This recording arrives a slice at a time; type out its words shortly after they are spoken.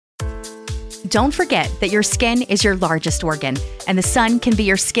Don't forget that your skin is your largest organ, and the sun can be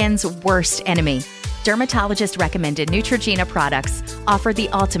your skin's worst enemy. Dermatologist recommended Neutrogena products offer the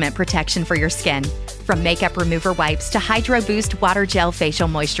ultimate protection for your skin. From makeup remover wipes to Hydro Boost Water Gel Facial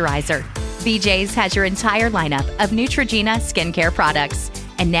Moisturizer, BJ's has your entire lineup of Neutrogena skincare products.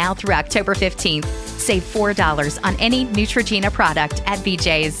 And now through October 15th, save $4 on any Neutrogena product at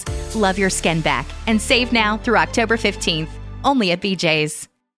BJ's. Love your skin back and save now through October 15th, only at BJ's.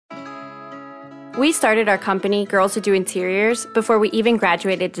 We started our company, Girls Who Do Interiors, before we even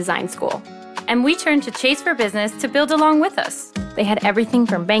graduated design school. And we turned to Chase for Business to build along with us. They had everything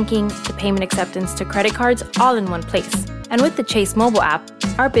from banking to payment acceptance to credit cards all in one place. And with the Chase mobile app,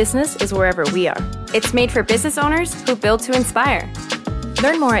 our business is wherever we are. It's made for business owners who build to inspire.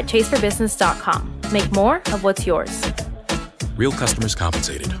 Learn more at chaseforbusiness.com. Make more of what's yours. Real customers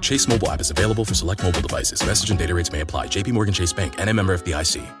compensated. Chase mobile app is available for select mobile devices. Message and data rates may apply. JP Morgan Chase Bank, NA member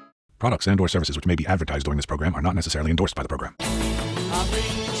FDIC. Products and/or services which may be advertised during this program are not necessarily endorsed by the program.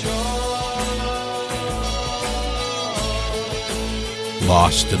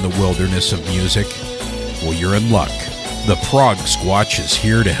 Lost in the wilderness of music? Well, you're in luck. The Prog Squatch is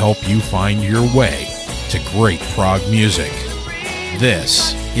here to help you find your way to great prog music.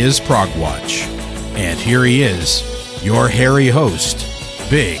 This is Prog Watch, and here he is, your hairy host,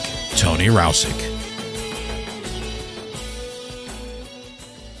 Big Tony Rousick.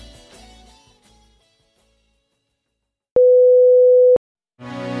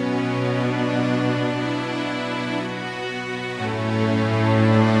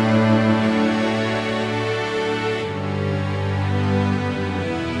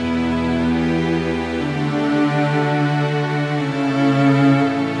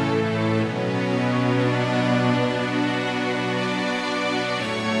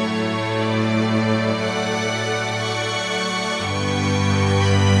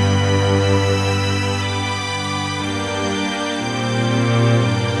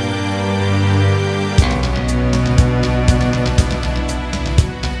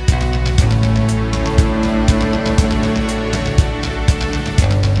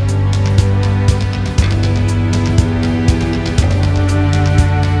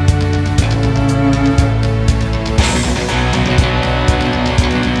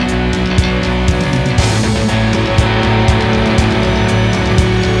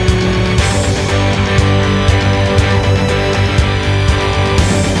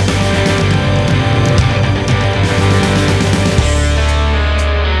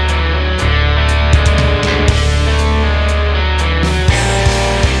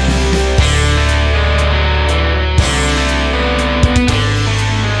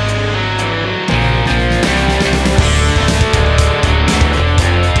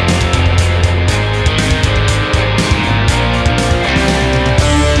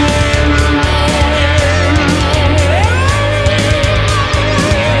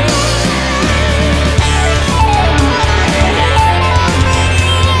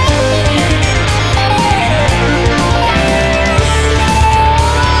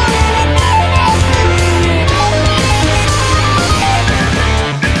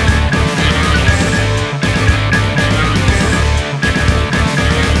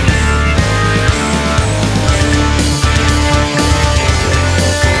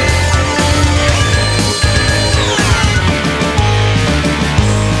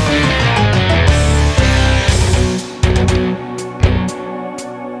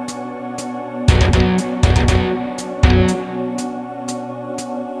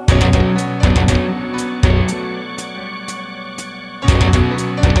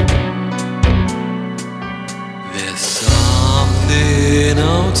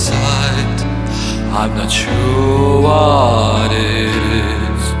 I'm not sure what it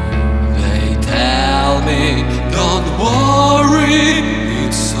is. They tell me, don't worry,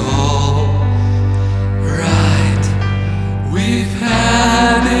 it's all right. We've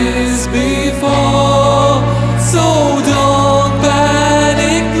had this before, so don't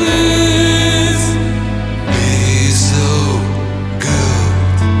panic, please. Be so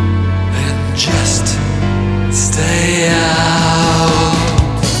good and just stay out.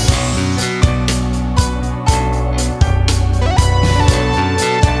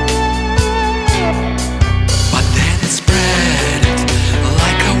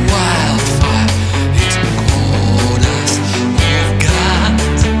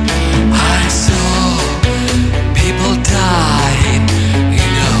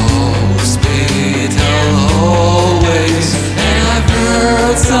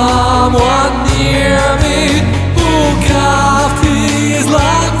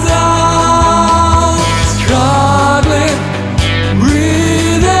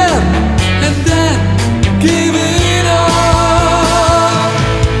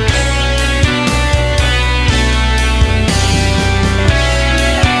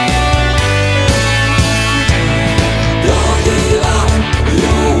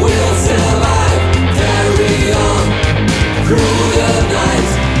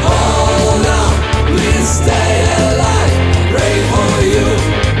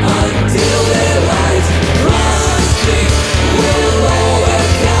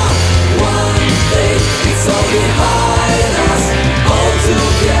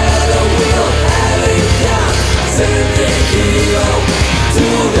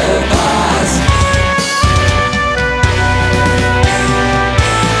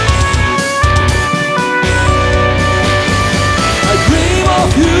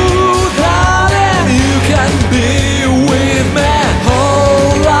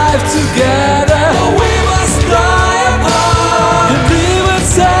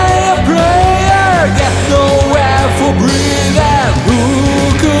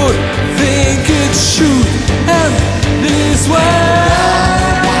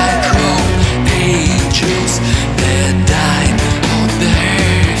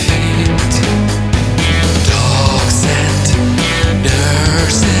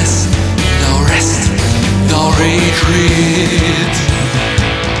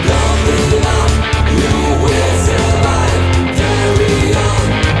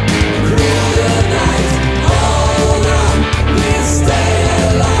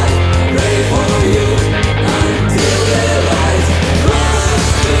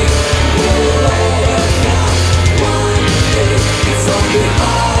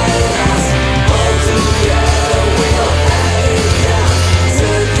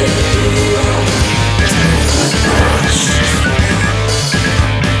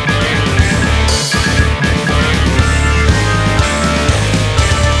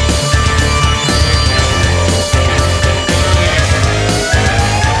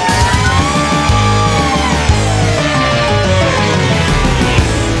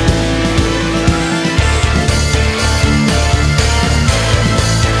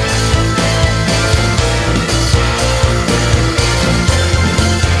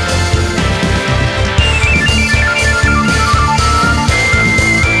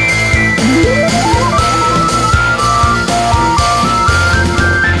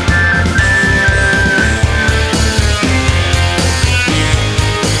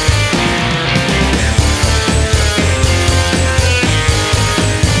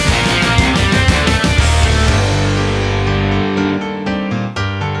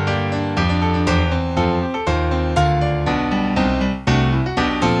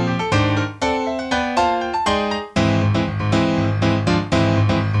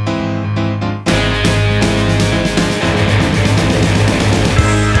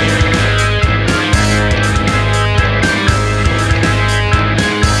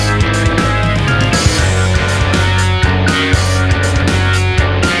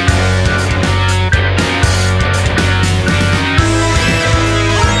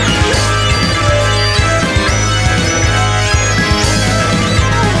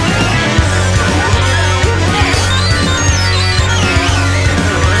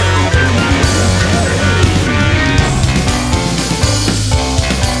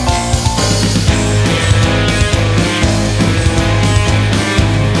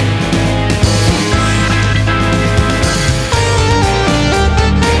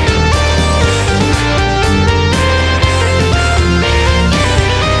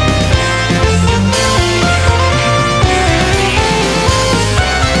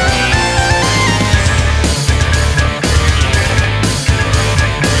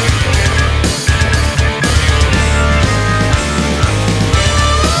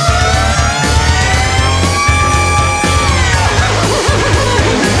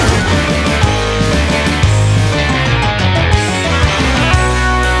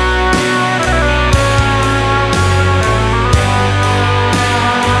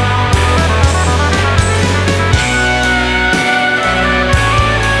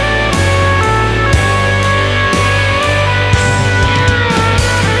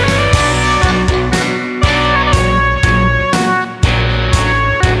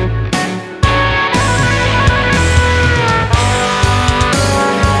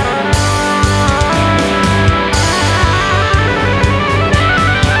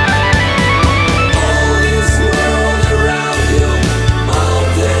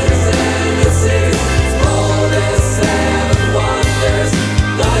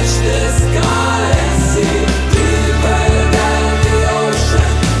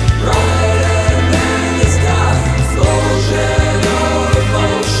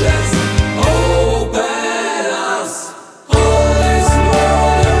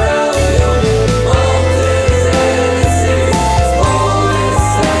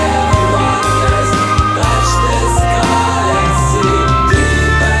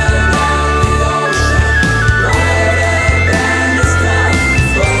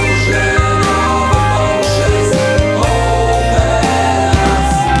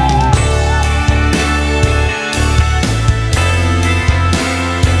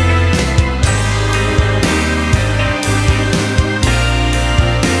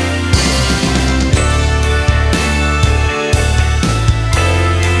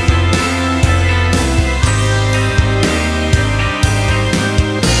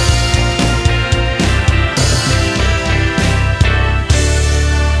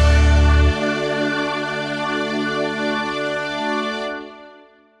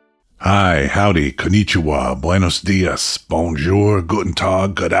 Hi, howdy, konnichiwa, buenos dias, bonjour, guten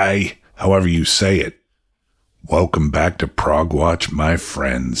tag, good day, however you say it. Welcome back to Prog Watch, my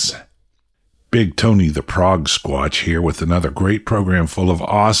friends. Big Tony the Prog Squatch here with another great program full of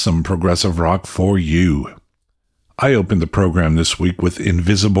awesome progressive rock for you. I opened the program this week with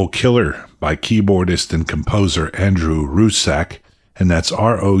Invisible Killer by keyboardist and composer Andrew Rusak, and that's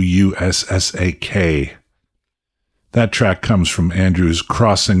Roussak. That track comes from Andrew's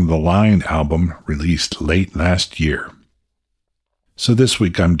Crossing the Line album, released late last year. So this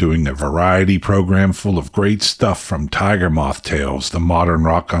week I'm doing a variety program full of great stuff from Tiger Moth Tales, the Modern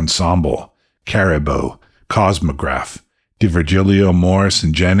Rock Ensemble, Caribou, Cosmograph, DiVirgilio, Morris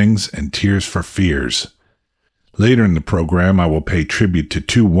and Jennings, and Tears for Fears. Later in the program I will pay tribute to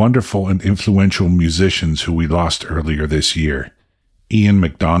two wonderful and influential musicians who we lost earlier this year, Ian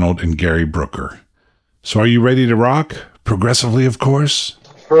MacDonald and Gary Brooker. So are you ready to rock? Progressively, of course?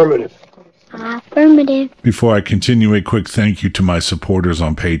 Affirmative. Affirmative. Before I continue, a quick thank you to my supporters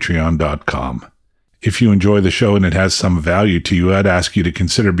on Patreon.com. If you enjoy the show and it has some value to you, I'd ask you to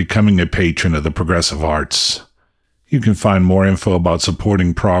consider becoming a patron of the Progressive Arts. You can find more info about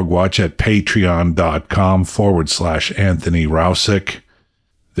supporting Prog Watch at patreon.com/Anthony Roussak.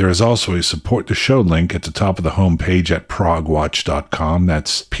 There is also a support the show link at the top of the homepage at progwatch.com.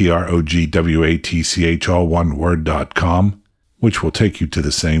 That's PROGWATCH, all one word.com, which will take you to the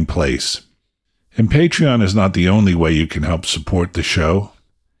same place. And Patreon is not the only way you can help support the show.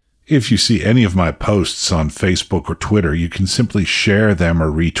 If you see any of my posts on Facebook or Twitter, you can simply share them or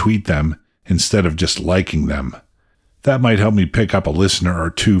retweet them instead of just liking them. That might help me pick up a listener or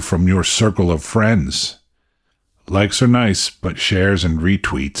two from your circle of friends. Likes are nice, but shares and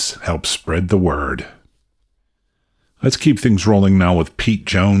retweets help spread the word. Let's keep things rolling now with Pete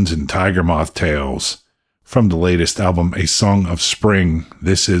Jones and Tiger Moth Tales. From the latest album, A Song of Spring,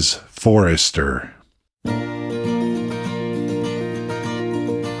 this is Forester.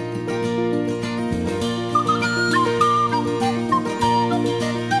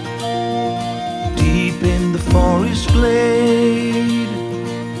 Deep in the forest glade,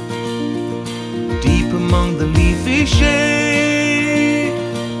 deep among the leafy shade,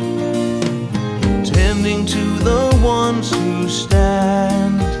 tending to the ones who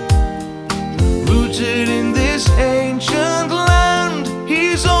stand, rooted in this ancient land.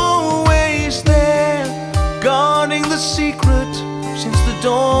 He's always there, guarding the secret since the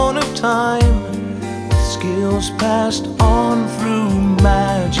dawn of time, with skills passed on through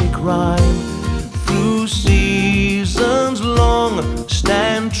magic rhyme. Through seasons long,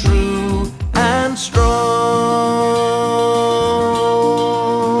 stand true and strong.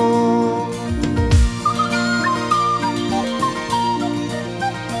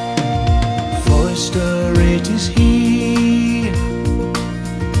 Forester, it is he,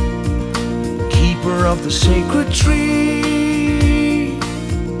 keeper of the sacred tree.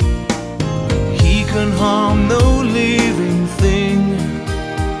 He can harm no living thing,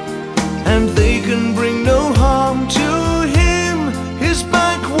 and they can bring no harm to him. His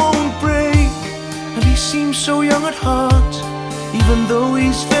back won't break, and he seems so young at heart, even though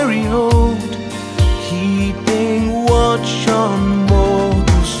he's very old, keeping watch on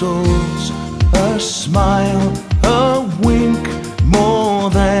mortal souls. A smile, a wink, more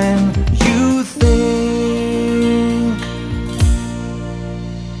than you think.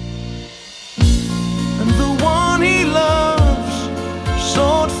 And the one he loves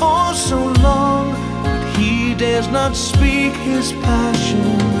sought for so long, but he dares not speak his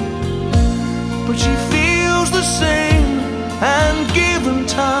passion. But she feels the same, and given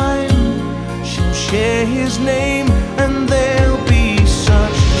time, she'll share his name, and there'll be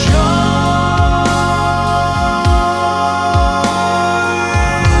such joy.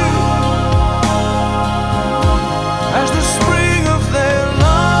 As the spring of their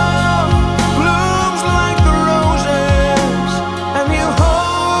love blooms like the roses, and he'll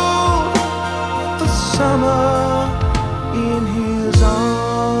hold the summer in his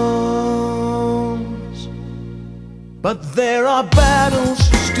arms. But there are battles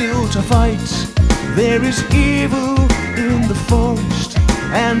still to fight. There is evil in the forest,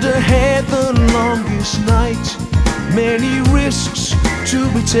 and ahead the longest night. Many risks to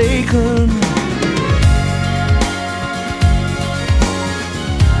be taken.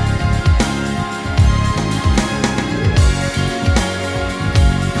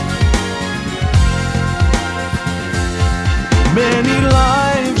 Many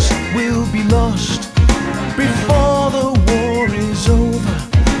lives will be lost before the war is over.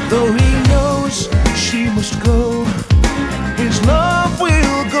 Though he knows she must go, his love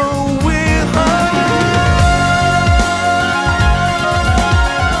will go with her.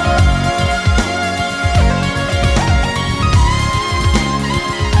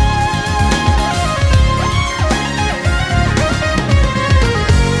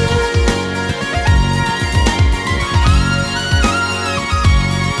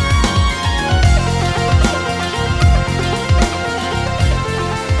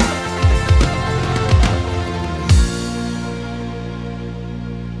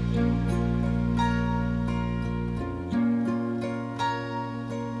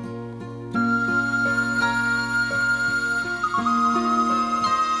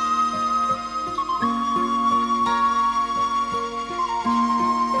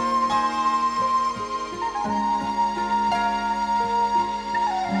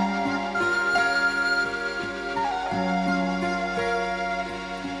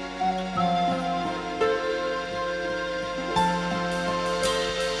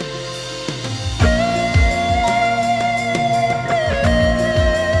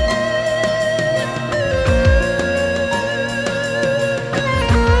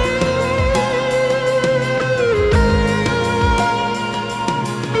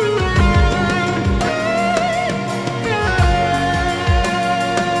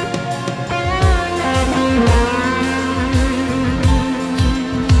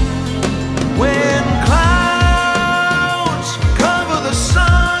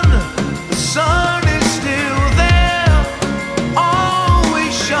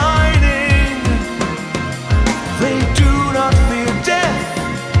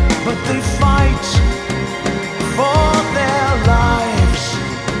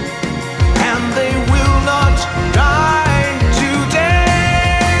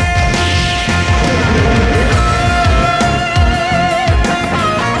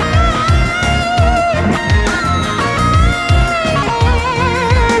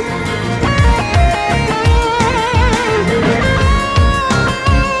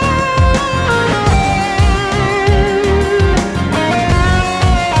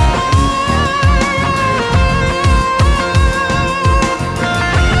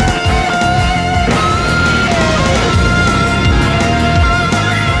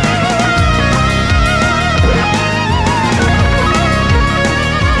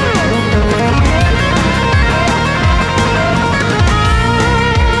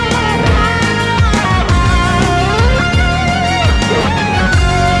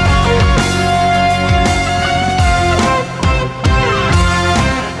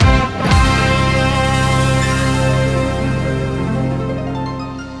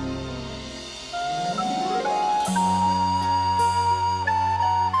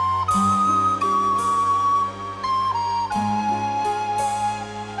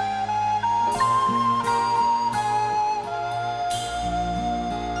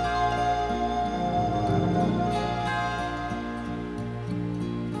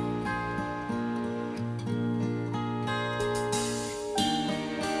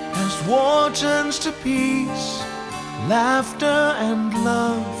 As war turns to peace, laughter and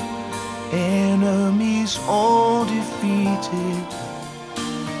love, enemies all defeated,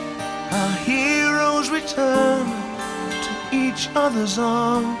 our heroes return to each other's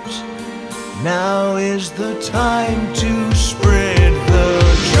arms. Now is the time to spread the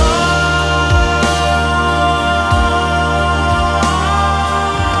joy.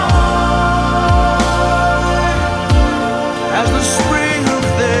 As the spring of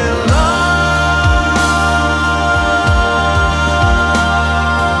their love,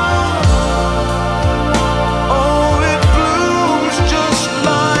 oh, it blooms just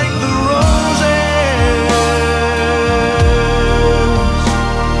like the roses,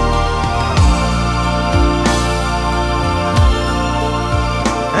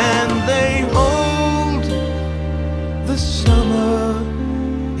 and they hold the summer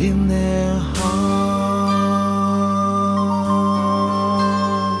in their hearts.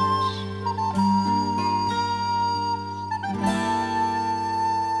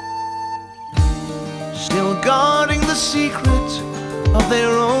 Still guarding the secret of their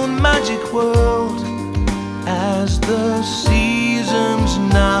own magic world, as the seasons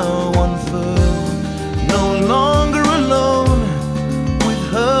now unfurl. No longer alone, with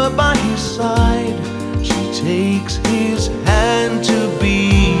her by his side, she takes his hand to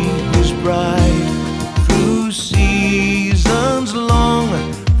be his bride. Through seasons long,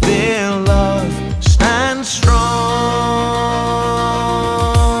 their love stands strong.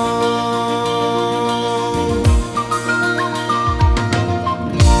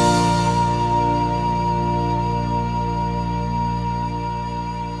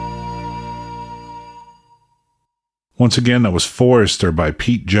 Once again, that was Forester by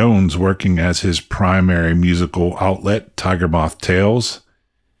Pete Jones, working as his primary musical outlet, Tiger Moth Tales.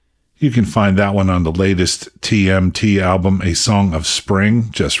 You can find that one on the latest TMT album, A Song of Spring,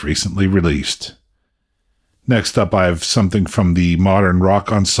 just recently released. Next up, I have something from the Modern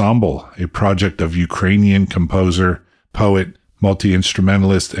Rock Ensemble, a project of Ukrainian composer, poet,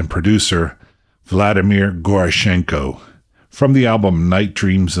 multi-instrumentalist, and producer Vladimir Goroshenko. From the album Night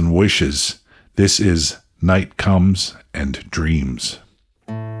Dreams and Wishes, this is Night Comes and Dreams.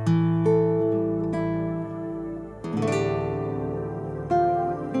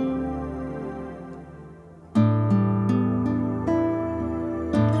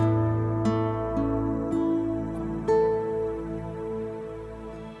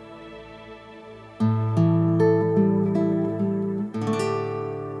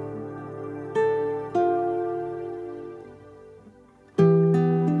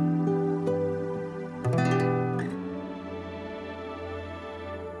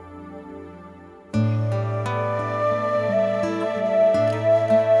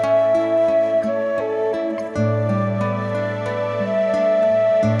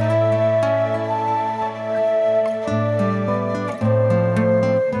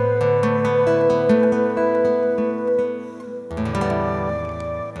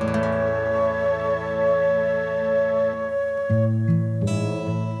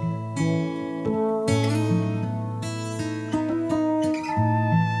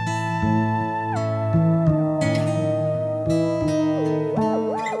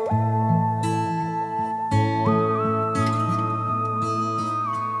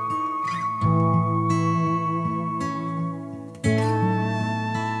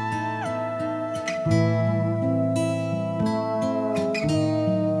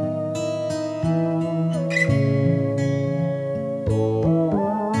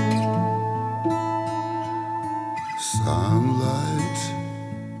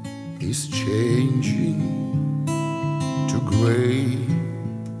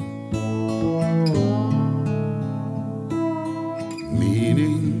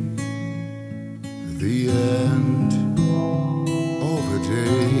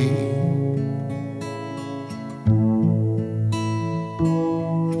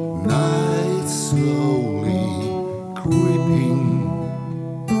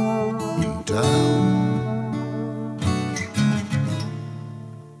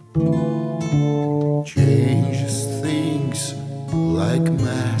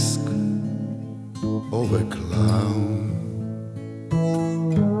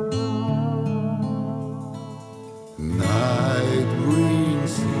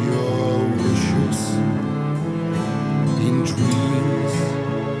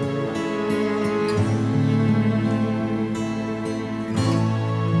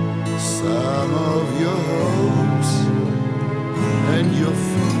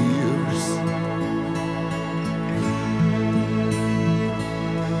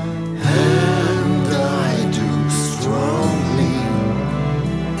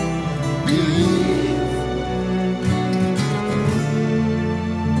 believe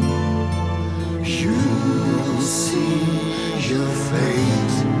you'll see your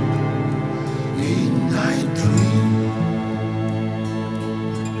fate in thy dream.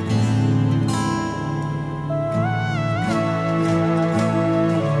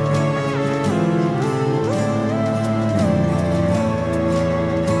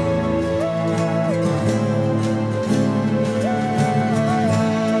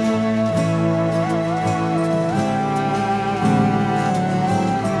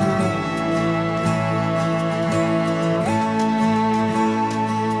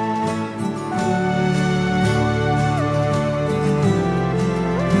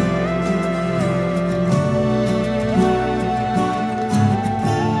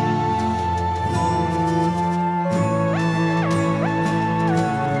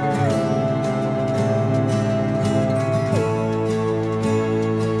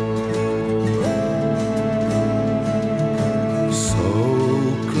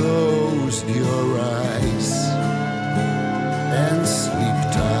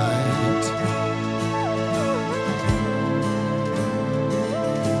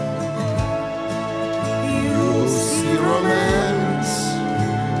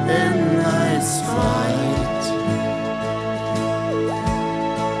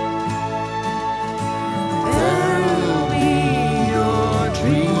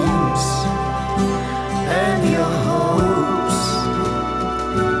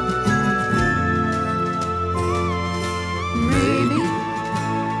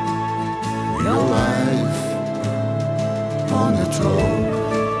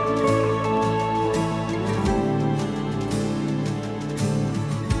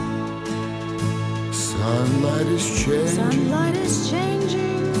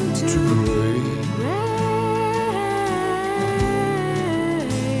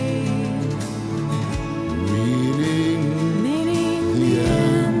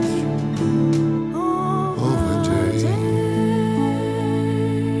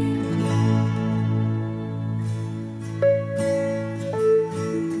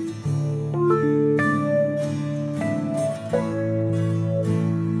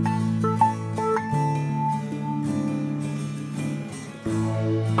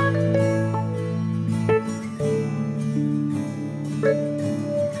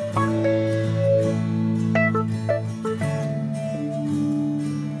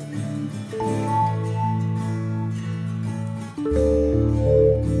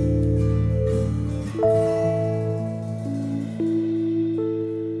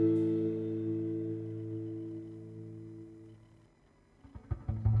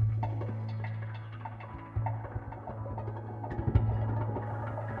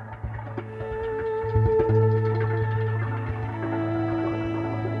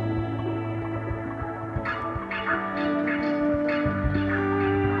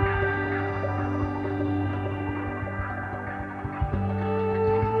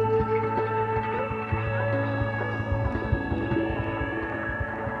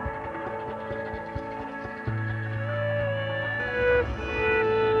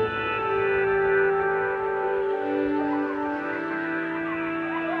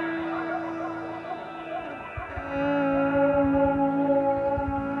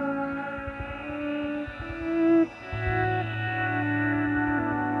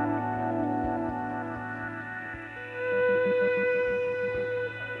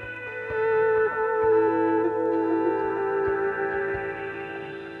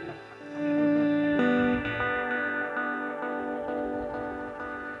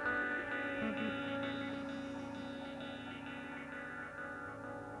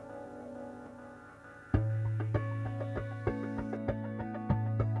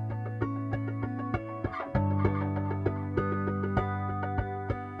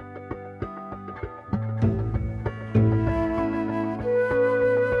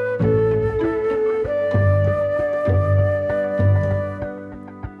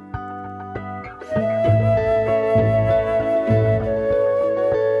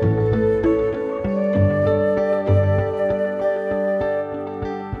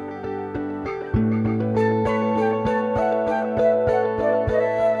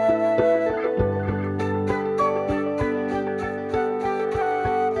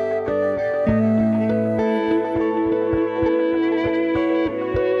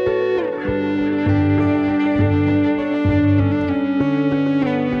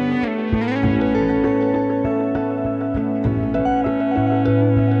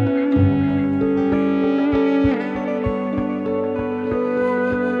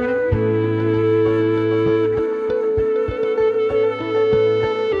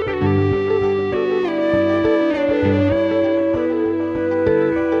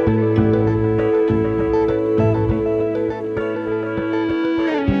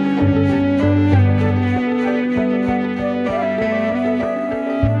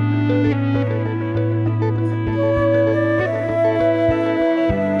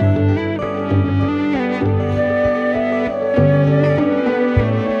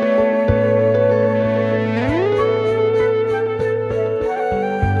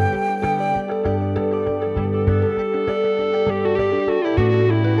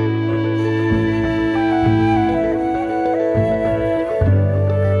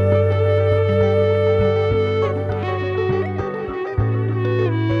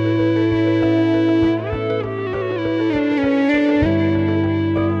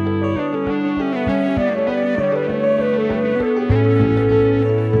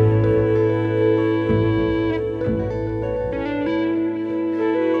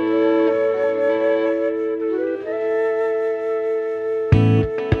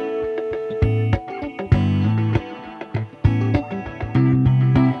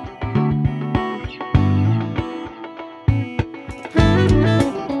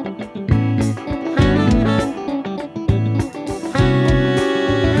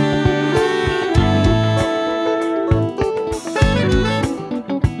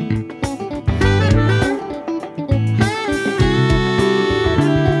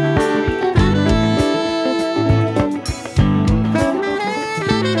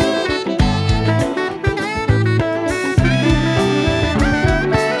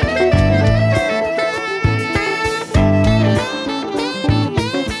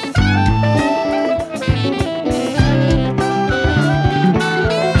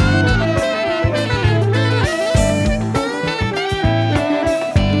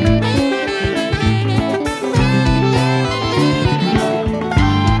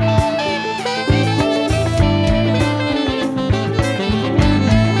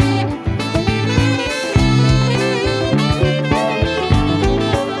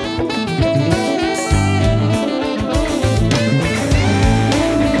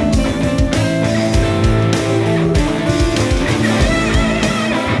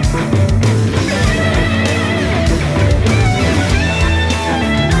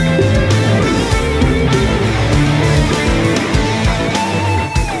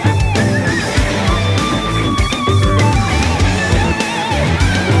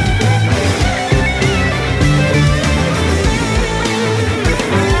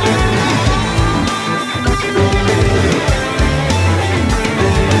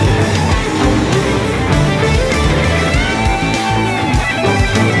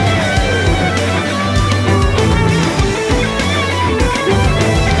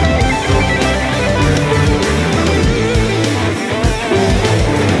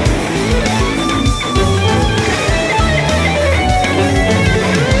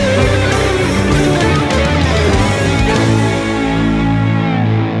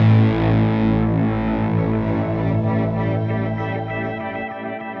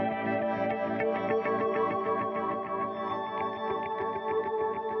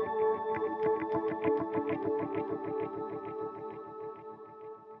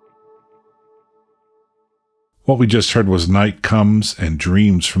 What we just heard was Night Comes and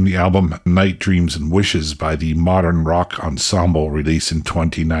Dreams from the album Night Dreams and Wishes by the Modern Rock Ensemble, released in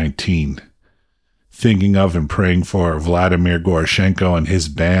 2019. Thinking of and praying for Vladimir Goroshenko and his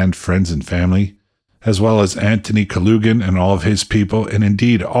band, friends, and family, as well as Anthony Kalugin and all of his people, and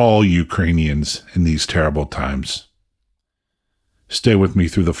indeed all Ukrainians in these terrible times. Stay with me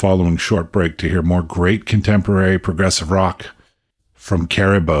through the following short break to hear more great contemporary progressive rock from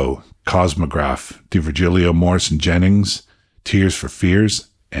Caribou, Cosmograph, DiVirgilio Morrison Jennings, Tears for Fears,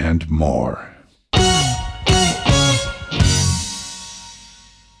 and more.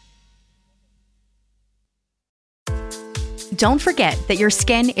 Don't forget that your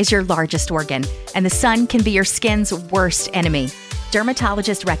skin is your largest organ, and the sun can be your skin's worst enemy.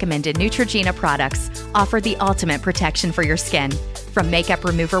 Dermatologist recommended Neutrogena products offer the ultimate protection for your skin. From makeup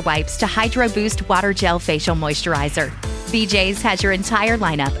remover wipes to Hydro Boost Water Gel Facial Moisturizer, BJ's has your entire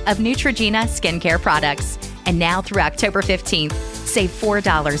lineup of Neutrogena skincare products. And now through October 15th, save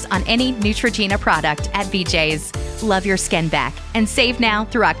 $4 on any Neutrogena product at BJ's. Love your skin back and save now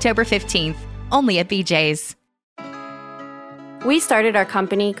through October 15th, only at BJ's. We started our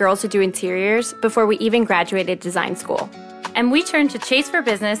company, Girls Who Do Interiors, before we even graduated design school. And we turned to Chase for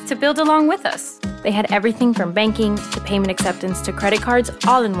Business to build along with us. They had everything from banking to payment acceptance to credit cards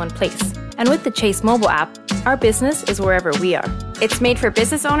all in one place. And with the Chase mobile app, our business is wherever we are. It's made for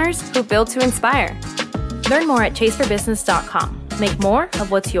business owners who build to inspire. Learn more at chaseforbusiness.com. Make more of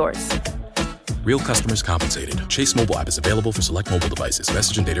what's yours. Real customers compensated. Chase mobile app is available for select mobile devices.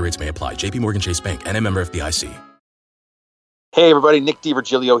 Message and data rates may apply. JP Morgan Chase Bank, NA member FDIC. Hey everybody, Nick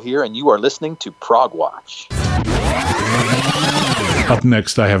DiVirgilio here, and you are listening to Prog Watch. Up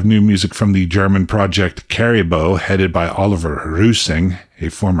next, I have new music from the German project Caribou, headed by Oliver Rusing, a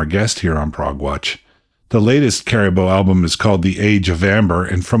former guest here on Prog Watch. The latest Caribou album is called The Age of Amber,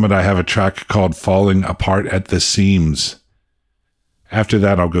 and from it I have a track called Falling Apart at the Seams. After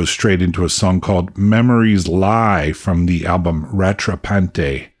that, I'll go straight into a song called Memories Lie from the album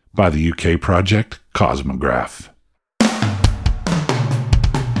Rattrapante by the UK project Cosmograph.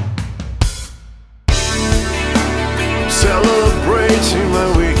 Celebrating my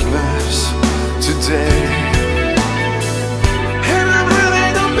weakness today, and I'm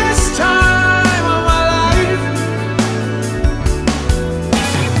having the best time of my life.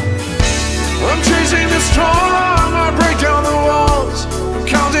 I'm chasing the storm, I break down the walls, I'm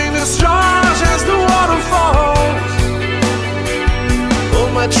counting the stars as the water falls. Oh,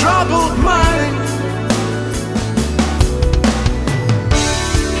 my troubled mind,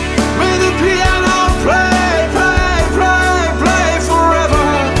 may the piano play.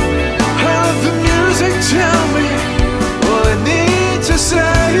 Tell me what I need to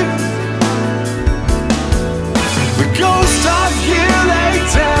say. The ghost of you laid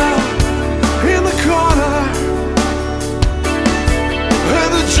down in the corner,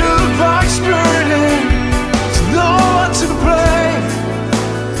 and the jukebox burning, there's no one to play.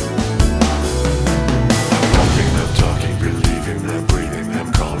 Walking, I'm talking, believing, I'm breathing,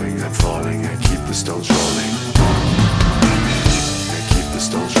 I'm calling, I'm falling, I keep the stones rolling. I keep the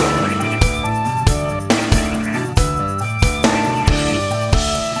stones rolling.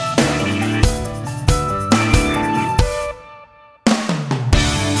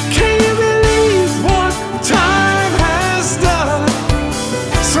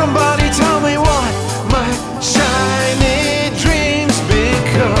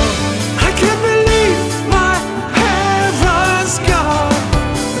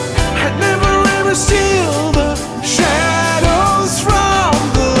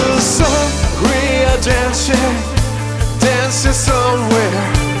 Dancing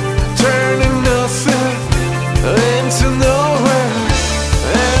somewhere, turning nothing into nowhere,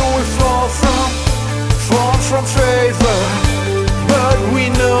 and we fall from favor, but we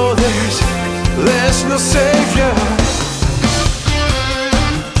know there's no savior.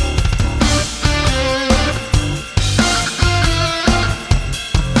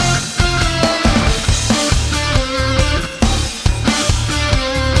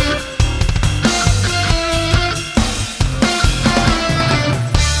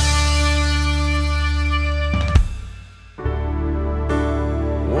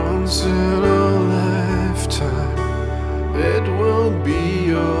 Once in a lifetime, it will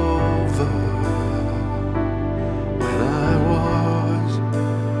be over.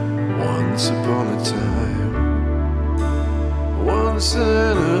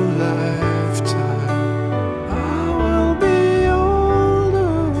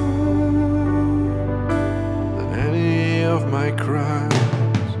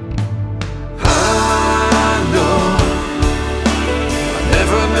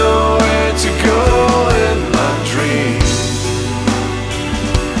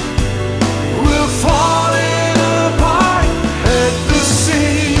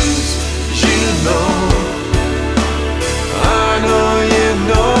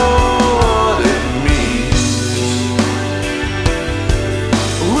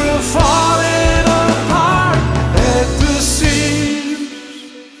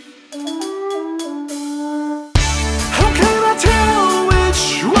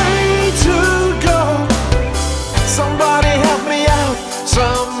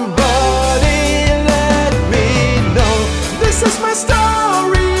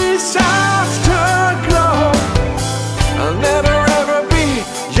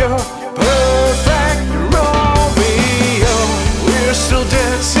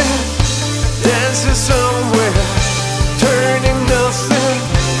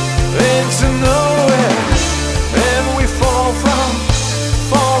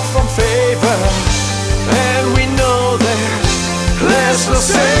 no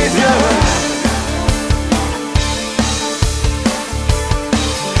savior.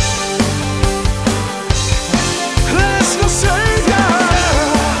 There's no savior.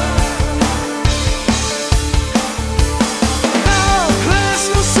 No, there's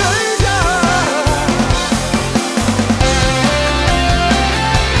no savior.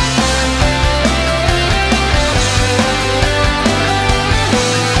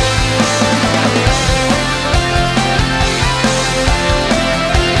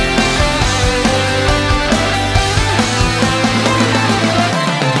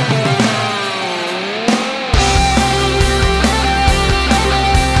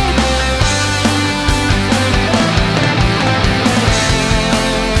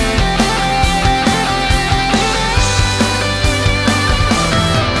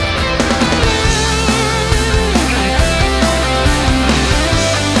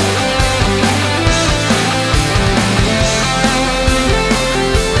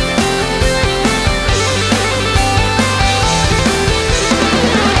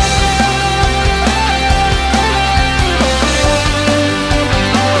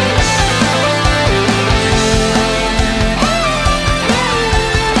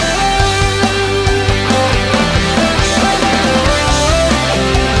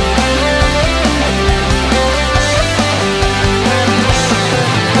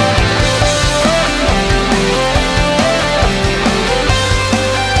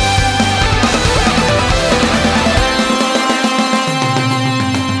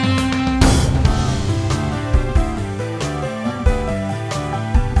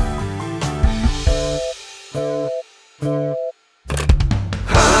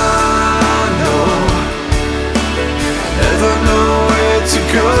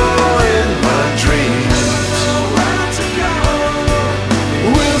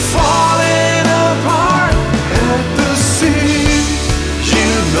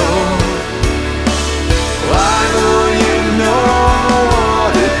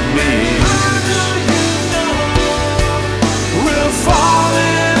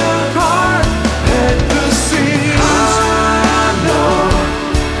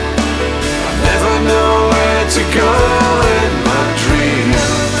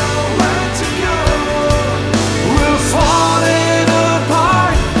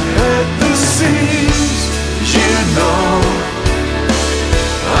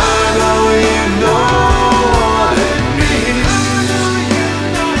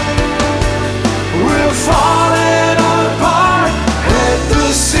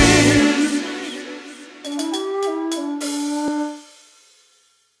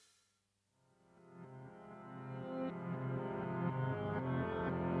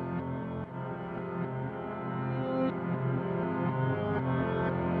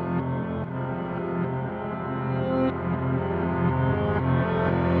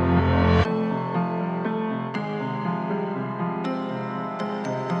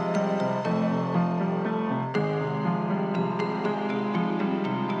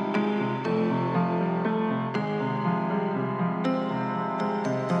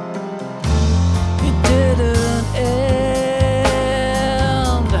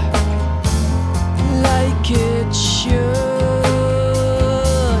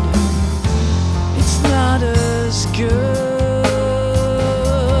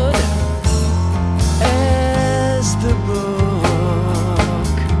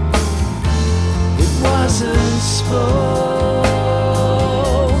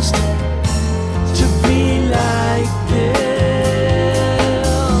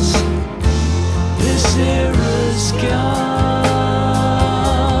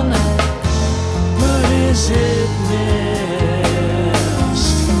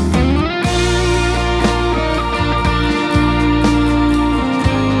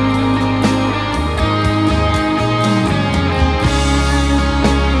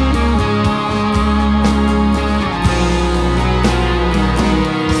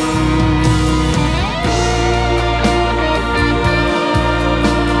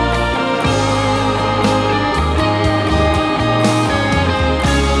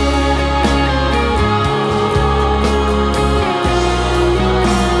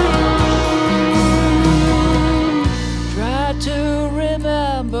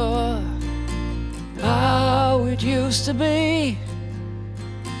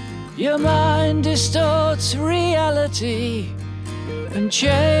 Your mind distorts reality and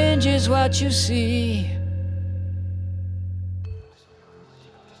changes what you see.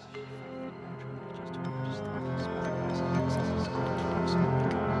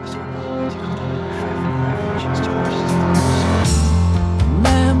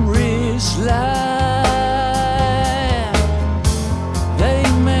 Memories lie,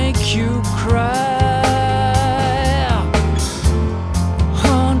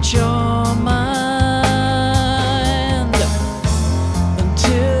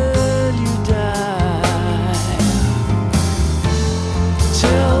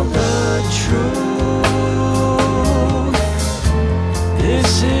 tell the truth.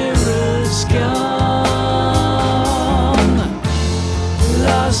 This era's gone,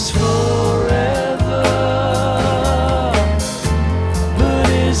 lost forever. But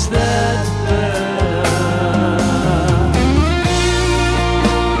is that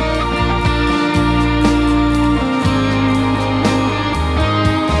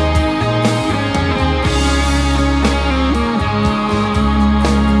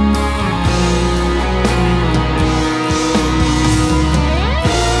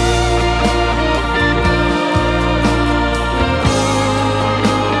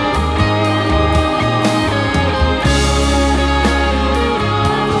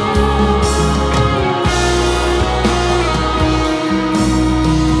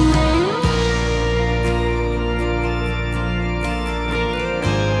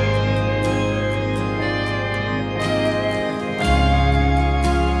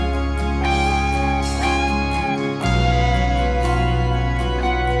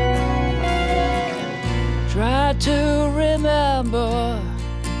try to remember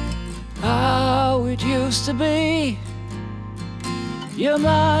how it used to be. Your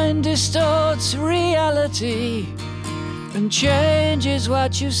mind distorts reality and changes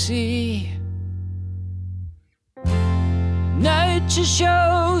what you see. Nature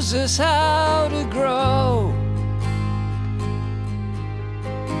shows us how to grow,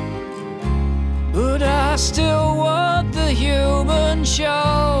 but I still want the human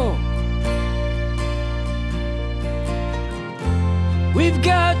show. We've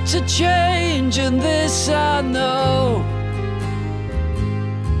got to change, and this I know.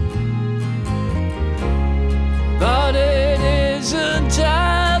 But it isn't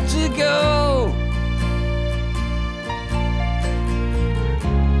time to go.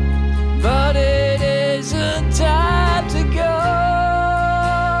 But it isn't time to go.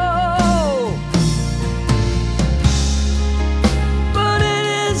 But it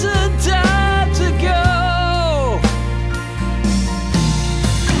isn't time to go.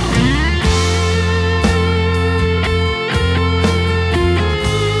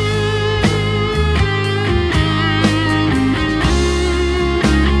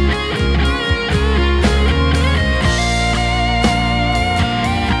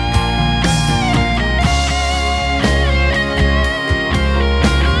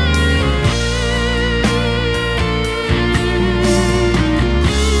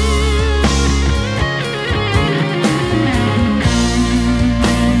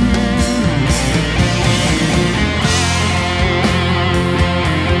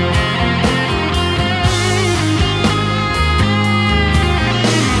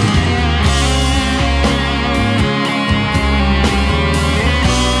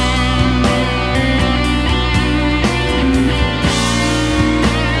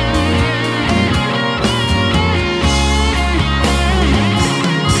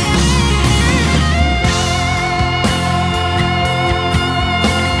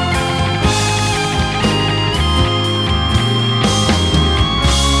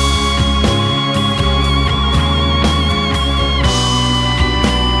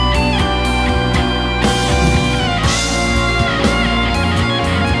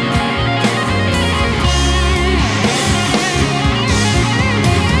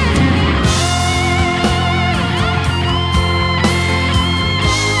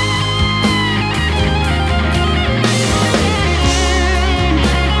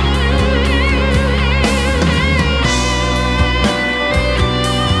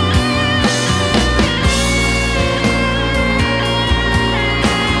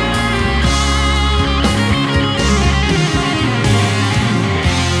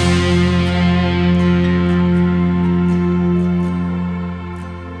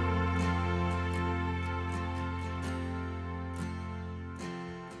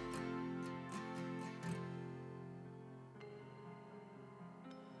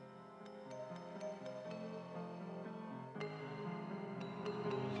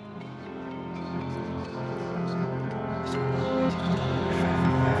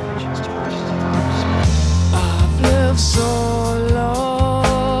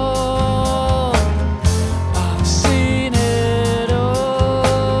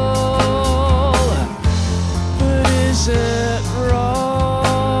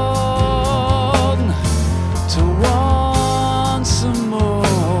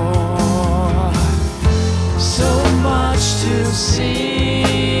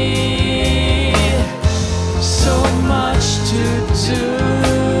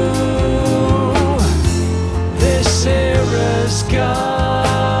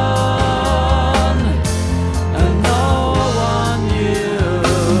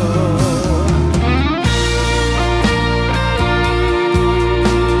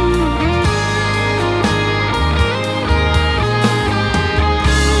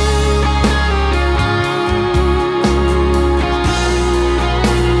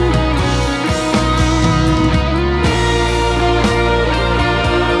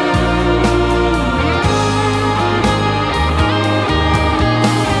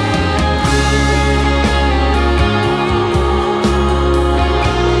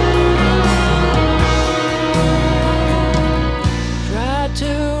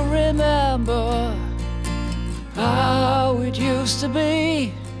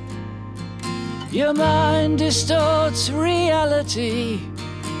 reality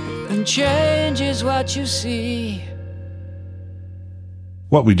and changes what you see.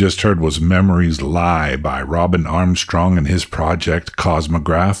 What we just heard was Memories Lie by Robin Armstrong and his project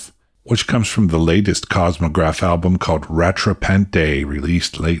Cosmograph, which comes from the latest Cosmograph album called Rattrapente,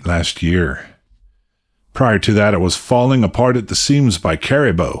 released late last year. Prior to that, it was Falling Apart at the Seams by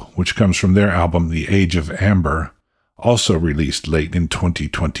Caribou, which comes from their album The Age of Amber, also released late in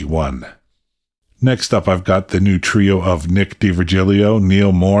 2021. Next up, I've got the new trio of Nick DiVirgilio,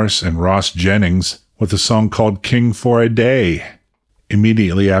 Neil Morse, and Ross Jennings with a song called King for a Day.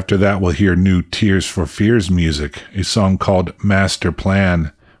 Immediately after that, we'll hear new Tears for Fears music, a song called Master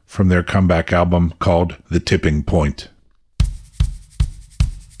Plan from their comeback album called The Tipping Point.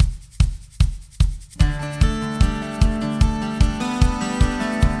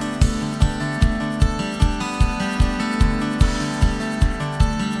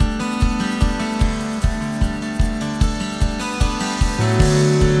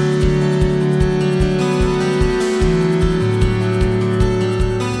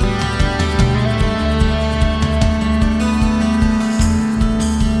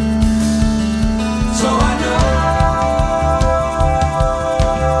 So I know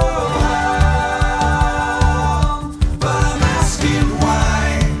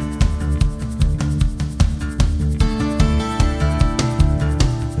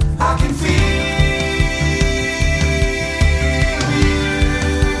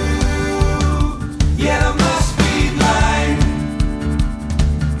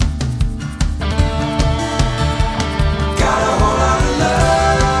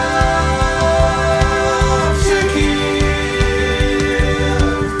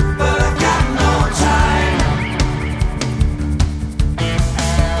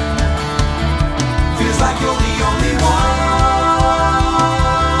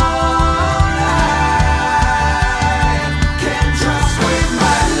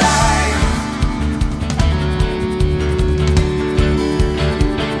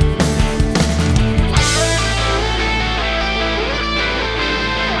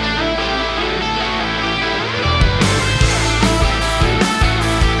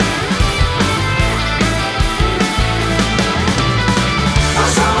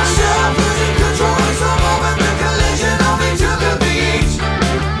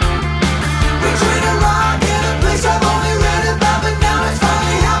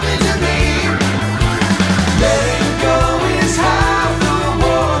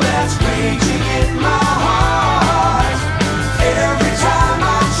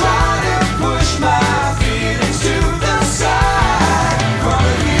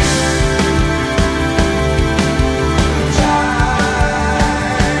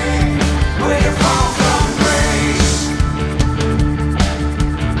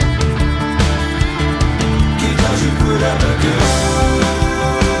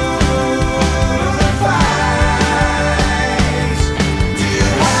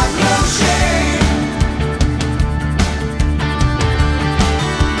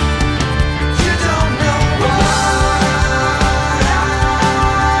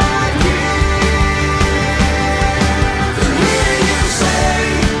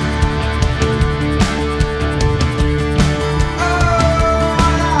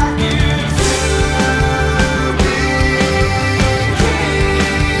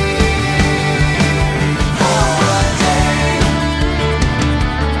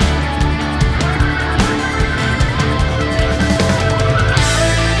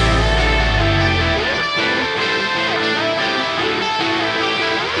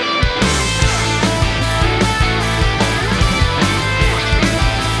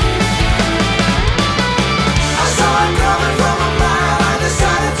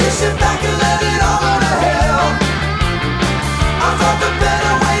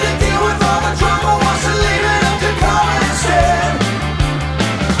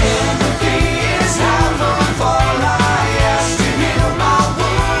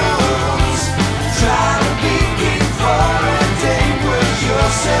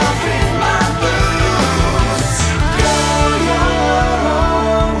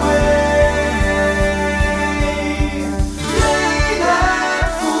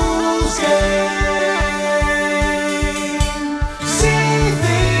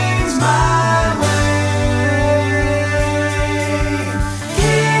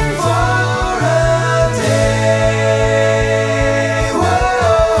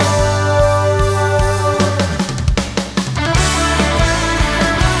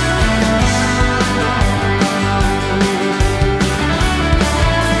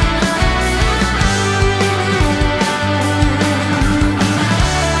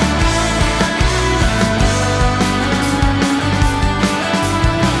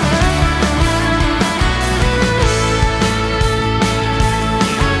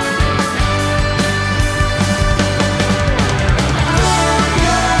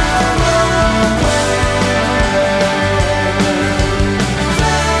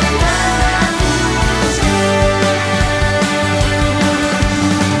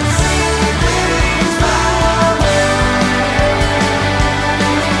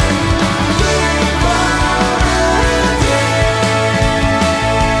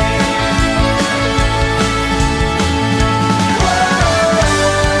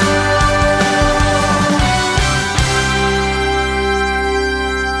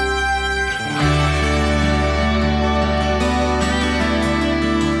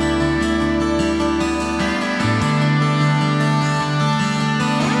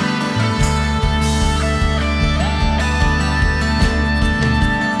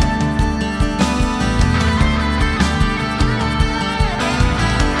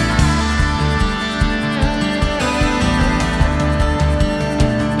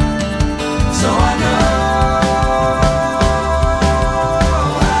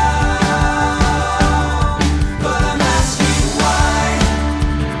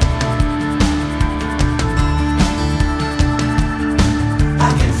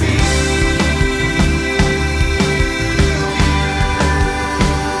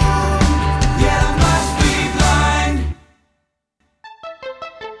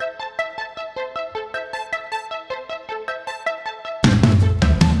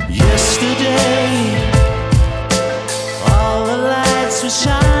yesterday. All the lights were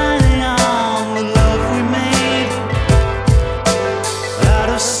shining on the love we made. Out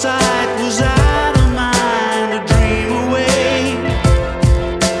of sight was out of mind, a dream away.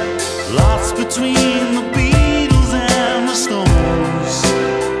 Lost between the Beatles and the Stones.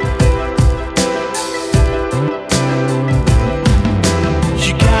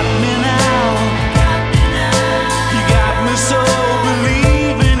 You got me now. You got me so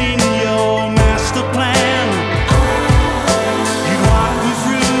believing in your master plan. You walk me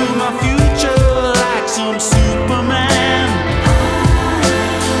through my future like some Superman.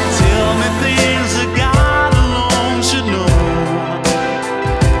 Tell me things that God alone should know.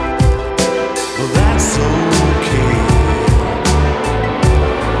 Well, that's okay.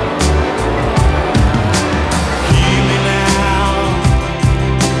 Hear me now,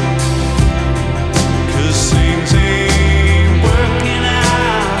 'cause things ain't working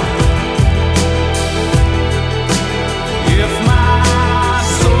out. If my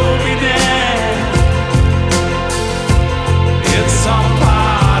soul be dead, it's all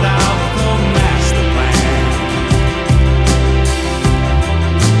part of the master plan.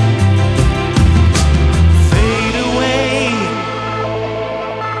 Fade away,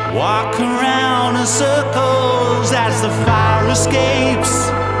 walk around in circles as the fire escapes.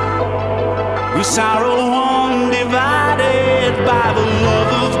 With sorrow undivided by the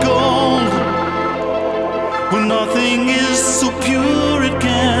love of gold. When nothing is so pure it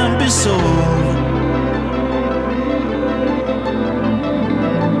can't be sold.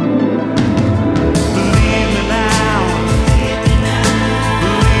 Believe me now.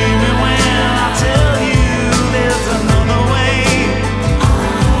 Believe me when I tell you there's another way.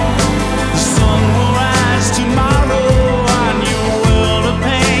 The sun will rise tomorrow on your world of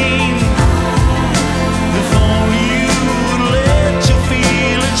pain. If only you would let you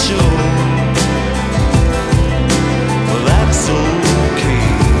feel it show. Well, that's okay.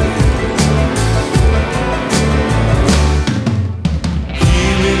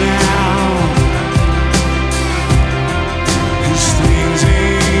 Hear me now, 'cause things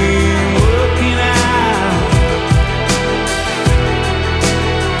ain't working out.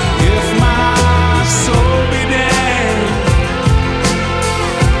 If my soul be dead,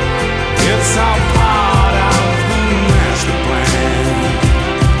 it's all part of the master plan.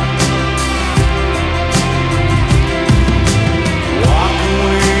 Walk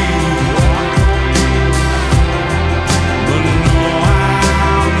away, but no,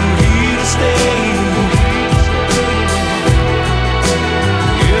 I'm here to stay.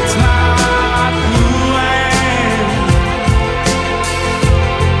 It's not who I am,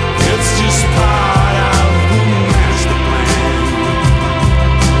 it's just part of the master plan.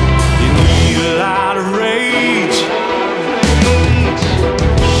 You need a lot of rage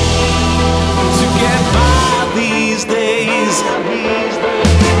to get by these days.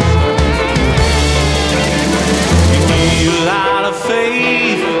 You need a lot of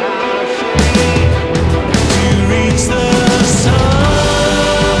faith to reach the sun.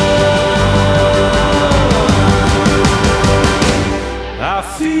 I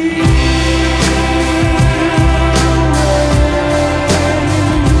feel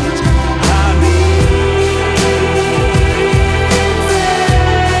I need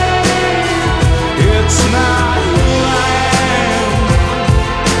it's not who I am,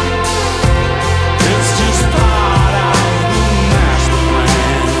 it's just part of the master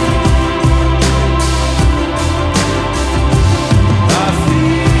plan. I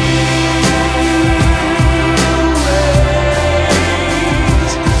feel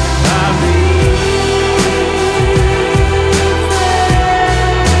waves, I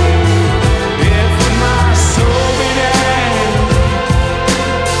if my soul be dead,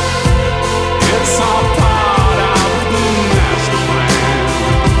 it's all part of the master plan.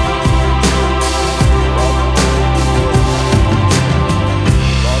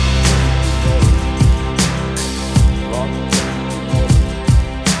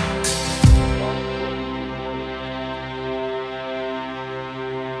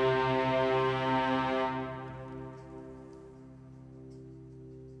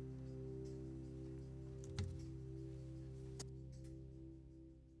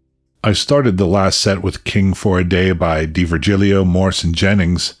 I started the last set with King for a Day by DiVirgilio, Morris, and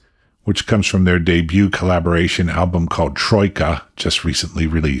Jennings, which comes from their debut collaboration album called Troika, just recently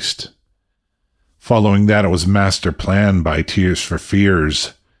released. Following that, it was Master Plan by Tears for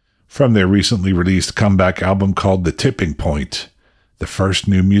Fears, from their recently released comeback album called The Tipping Point, the first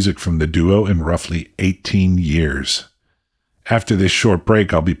new music from the duo in roughly 18 years. After this short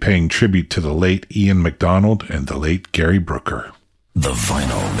break, I'll be paying tribute to the late Ian MacDonald and the late Gary Brooker. The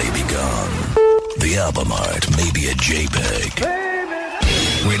vinyl may be gone. The album art may be a JPEG.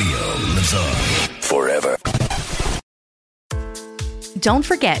 Radio lives on forever. Don't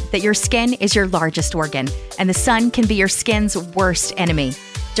forget that your skin is your largest organ, and the sun can be your skin's worst enemy.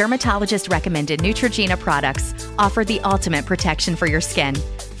 Dermatologist recommended Neutrogena products offer the ultimate protection for your skin.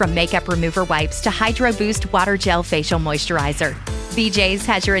 From makeup remover wipes to Hydro Boost Water Gel Facial Moisturizer, BJ's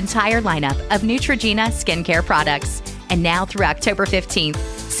has your entire lineup of Neutrogena skincare products. And now through October 15th,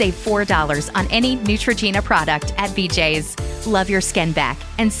 save $4 on any Neutrogena product at BJ's. Love your skin back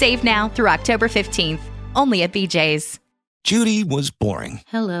and save now through October 15th, only at BJ's. Judy was boring.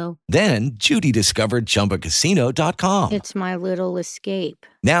 Hello. Then Judy discovered ChumbaCasino.com. It's my little escape.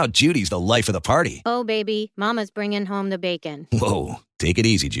 Now Judy's the life of the party. Oh, baby, mama's bringing home the bacon. Whoa, take it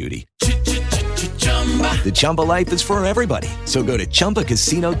easy, Judy. The Chumba life is for everybody. So go to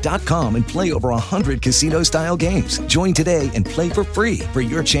ChumbaCasino.com and play over 100 casino-style games. Join today and play for free for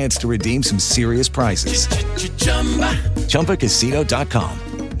your chance to redeem some serious prizes. ChumbaCasino.com.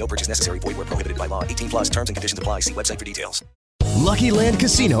 No purchase necessary. Void where prohibited by law. 18 plus terms and conditions apply. See website for details. Lucky Land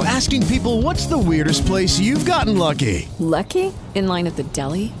Casino, asking people, what's the weirdest place you've gotten lucky? Lucky? In line at the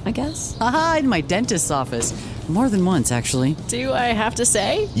deli, I guess? Aha, in my dentist's office. More than once, actually. Do I have to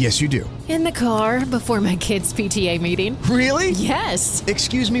say? Yes, you do. In the car before my kids' PTA meeting. Really? Yes.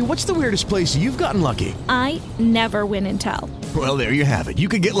 Excuse me, what's the weirdest place you've gotten lucky? I never win and tell. Well, there you have it. You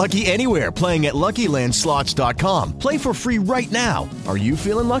can get lucky anywhere, playing at LuckyLandSlots.com. Play for free right now. Are you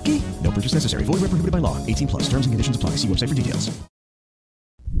feeling lucky? No purchase necessary. Void where prohibited by law. 18 plus. Terms and conditions apply. See website for details.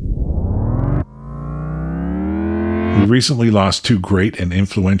 We recently lost two great and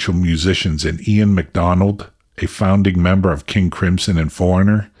influential musicians in Ian MacDonald, a founding member of King Crimson and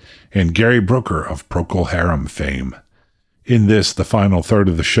Foreigner, and Gary Brooker of Procol Harum fame. In this, the final third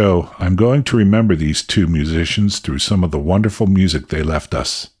of the show, I'm going to remember these two musicians through some of the wonderful music they left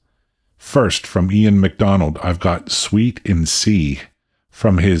us. First, from Ian MacDonald, I've got Sweet in C,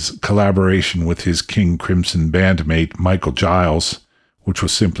 from his collaboration with his King Crimson bandmate Michael Giles, which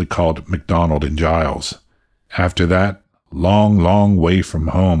was simply called MacDonald and Giles. After that, Long, Long Way From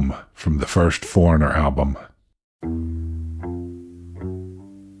Home, from the first Foreigner album.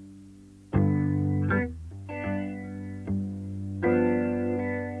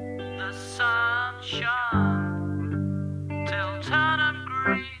 The sun shone till turnip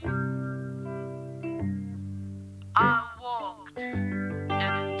green. I walked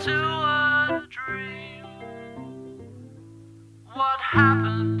into a dream. What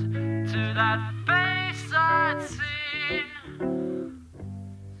happened to that face I'd seen?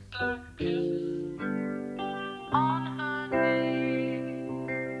 The kiss on her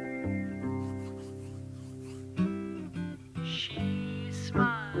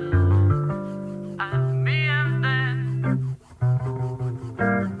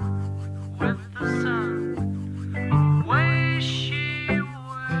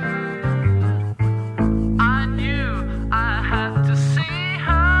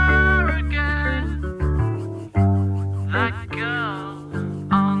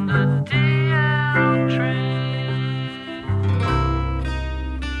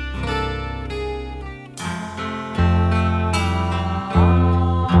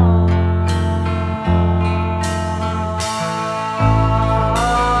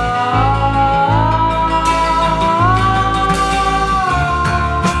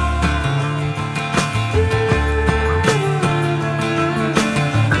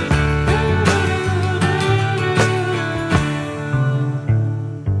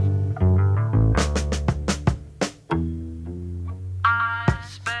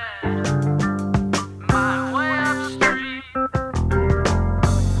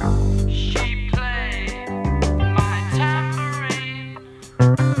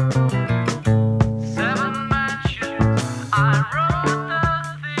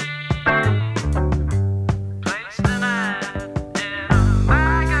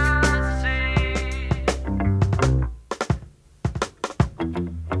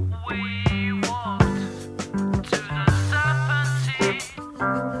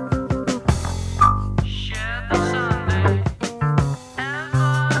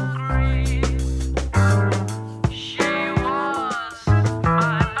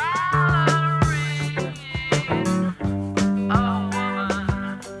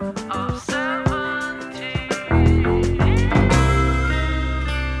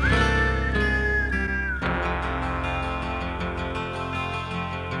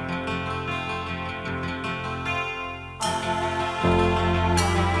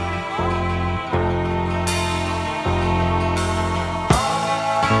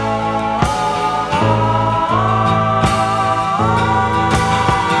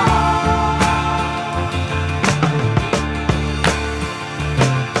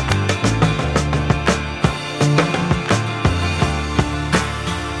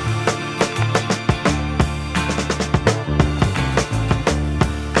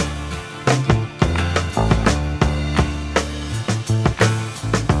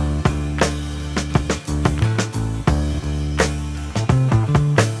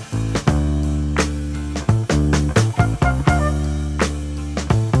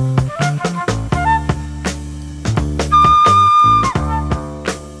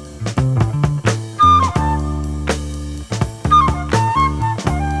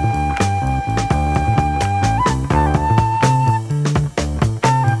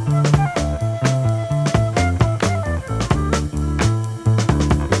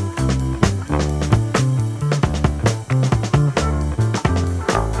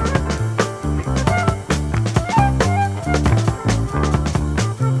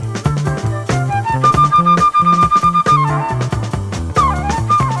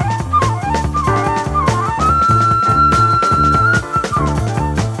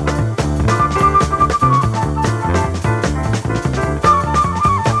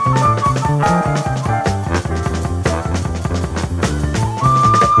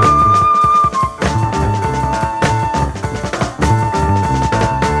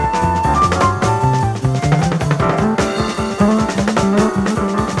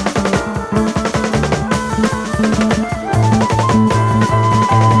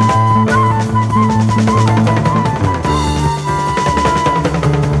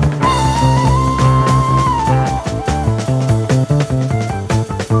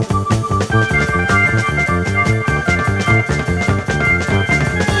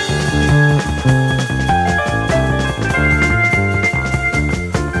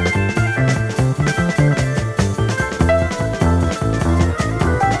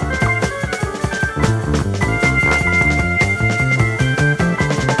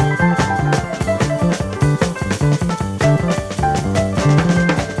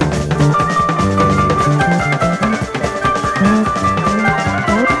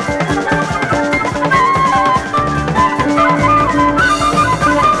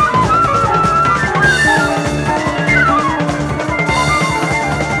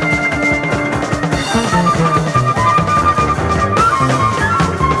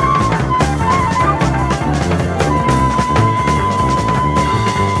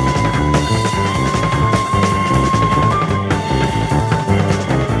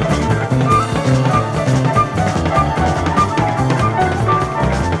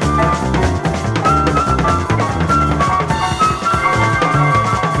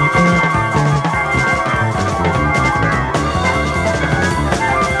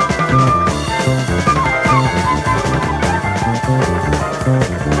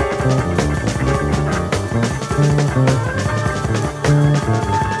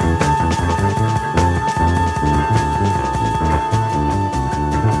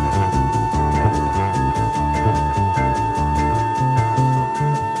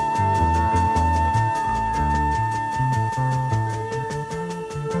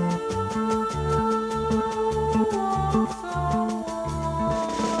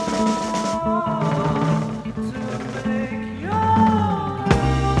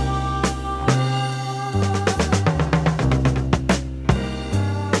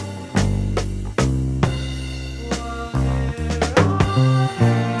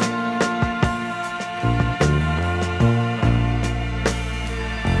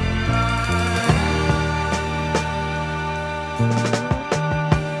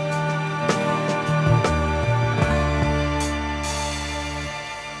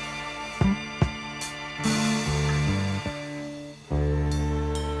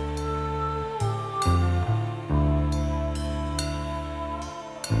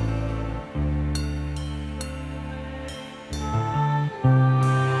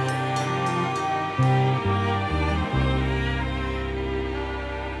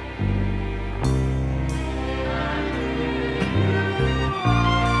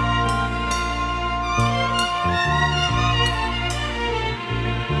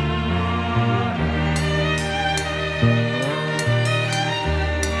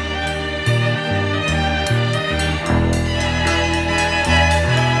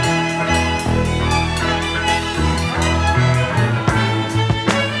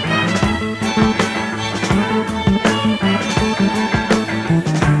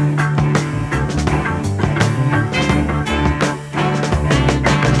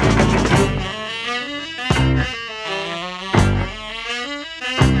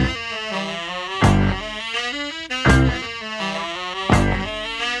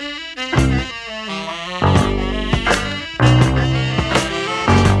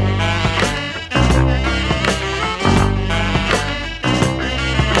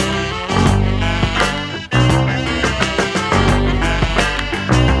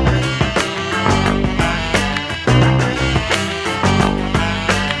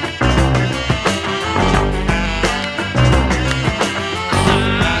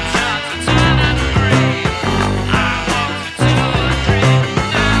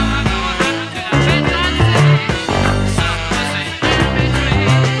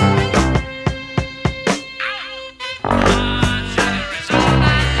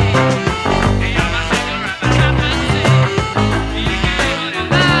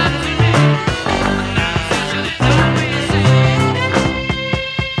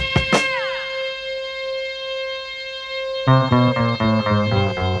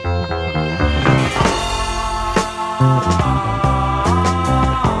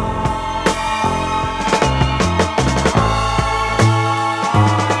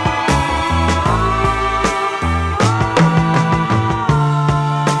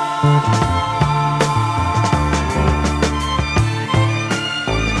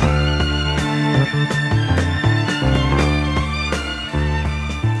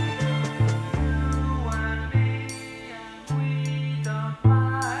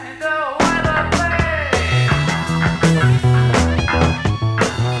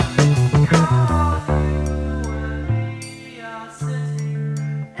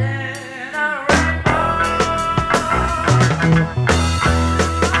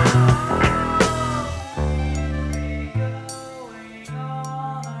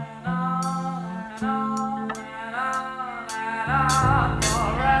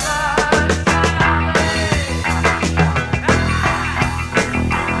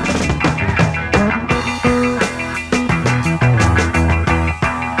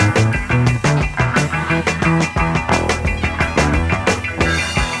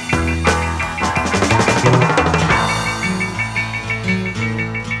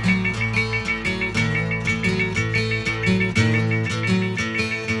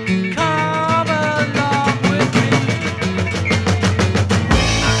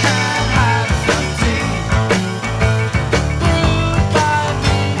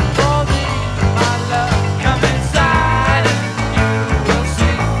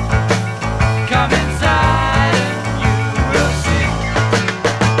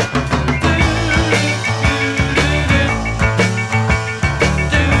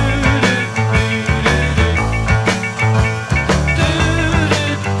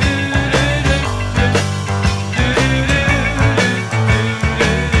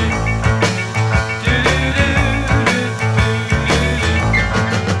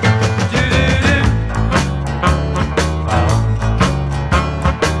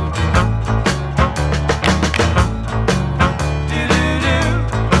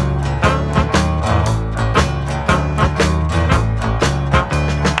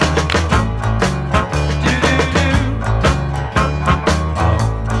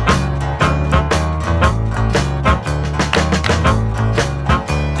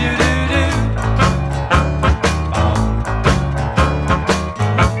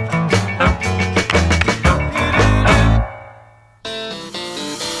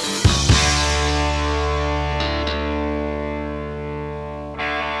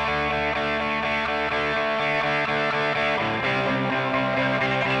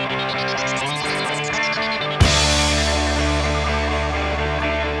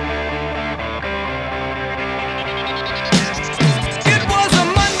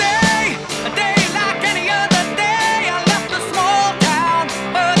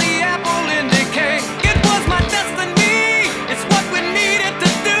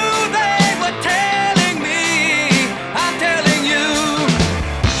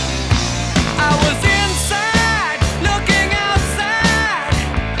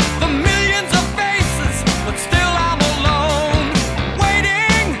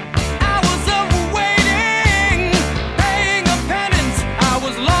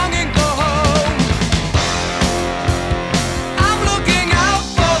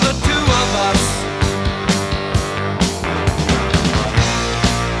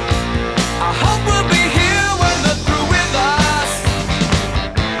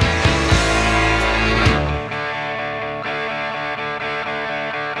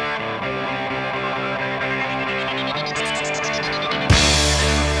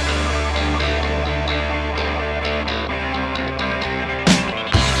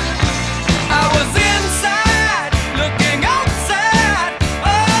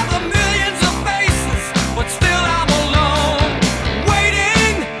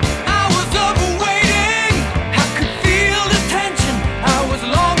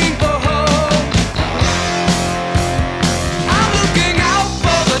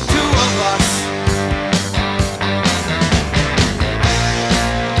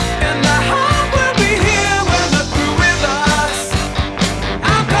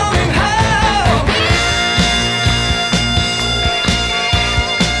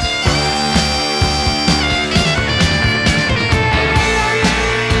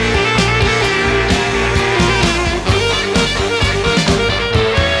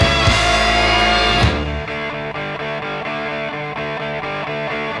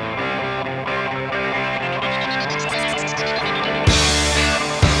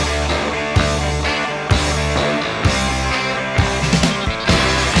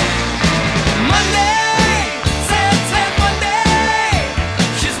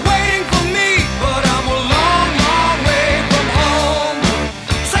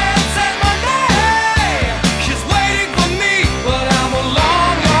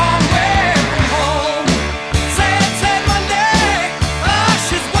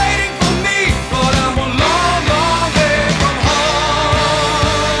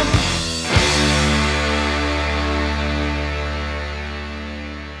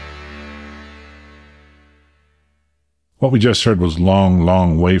What we just heard was Long,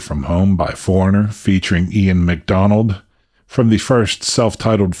 Long Way From Home by Foreigner, featuring Ian MacDonald, from the first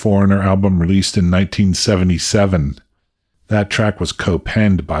self-titled Foreigner album released in 1977. That track was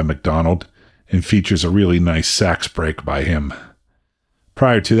co-penned by MacDonald and features a really nice sax break by him.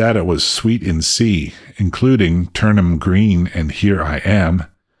 Prior to that, it was Sweet in C, including Turnham Green and Here I Am,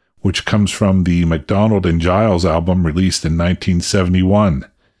 which comes from the MacDonald and Giles album released in 1971,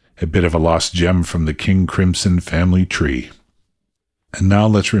 a bit of a lost gem from the King Crimson family tree. And now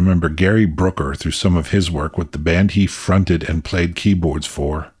let's remember Gary Brooker through some of his work with the band he fronted and played keyboards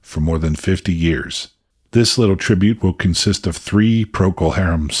for more than 50 years. This little tribute will consist of 3 Procol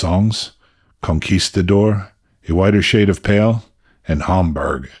Harum songs, Conquistador, A Whiter Shade of Pale, and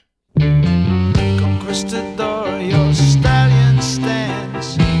Hamburg. Conquistador, your stallion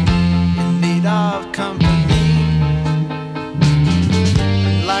stands in need of company,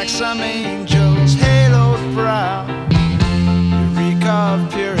 and like some angel's haloed brow, you reek of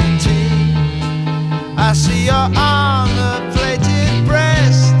purity. I see your armor-plated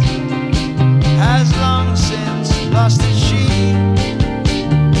breast has long since lost its sheen,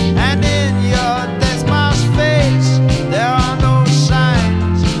 and in your death mask face there are no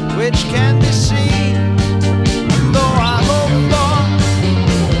signs which can be seen. And though I hope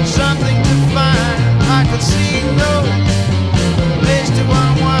for something to find, I could see no place to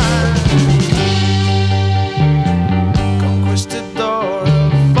unwind. Conquistador, a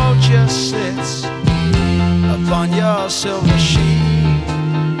vulture sits upon your silver sheet,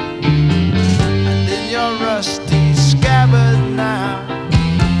 and in your rusty scabbard now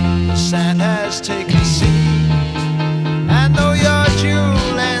the sand has taken seat. And though your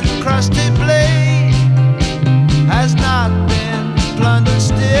jewel-encrusted blade has not been plundered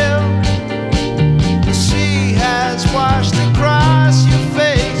still, the sea has washed across your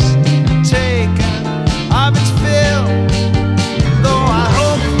face and taken of its fill. And though I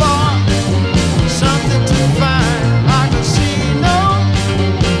hope for something to find, I can see no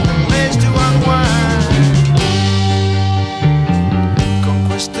place to unwind.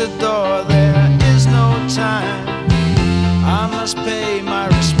 Conquistador, there is no time, I must pay my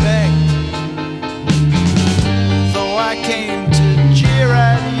respect. Though I came to jeer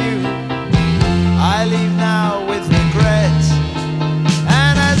at you, I leave now with regret.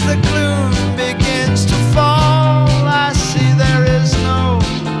 And as the gloom begins to fall, I see there is no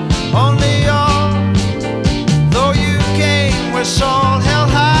only all. Though you came where Saul held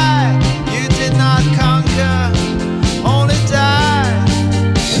high, you did not conquer, only die.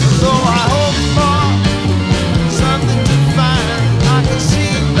 Though I hope for something to find, I can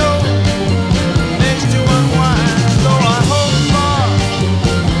see no place to unwind. Though I hope for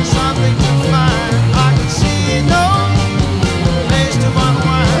something to find, I can see no place to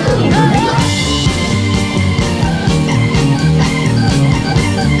unwind.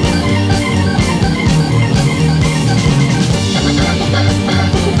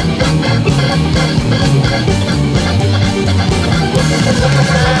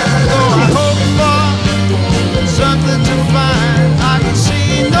 Though I hope for something to find, I can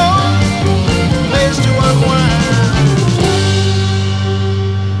see no place to unwind.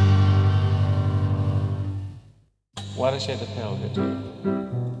 Why does she have the pill good to you?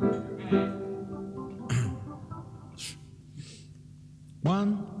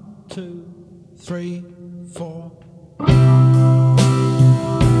 One, two, three, four.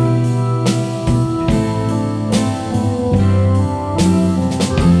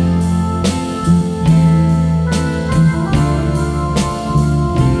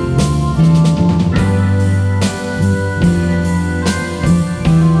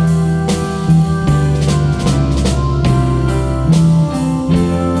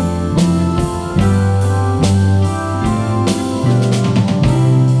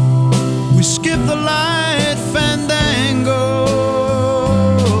 We skip the light fandango,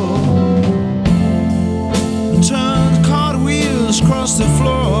 turn cartwheels across the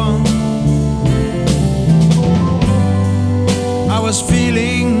floor. I was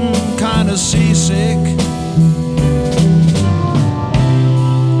feeling kinda seasick.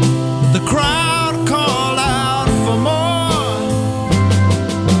 The crowd called out for more.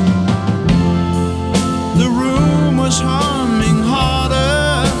 The room was humming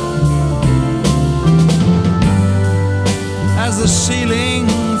harder as the ceiling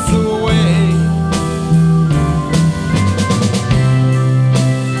flew away.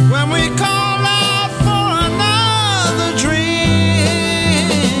 When we called out for another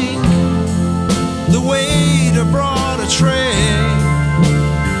drink, the waiter brought a tray.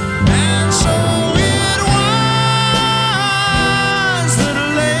 And so it was that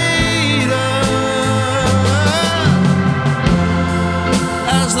later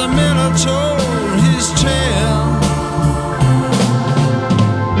the miller told his tale,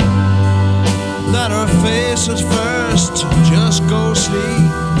 that her face at first just ghostly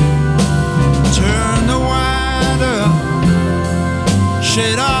turned the wider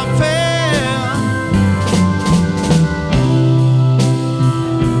shade of pale.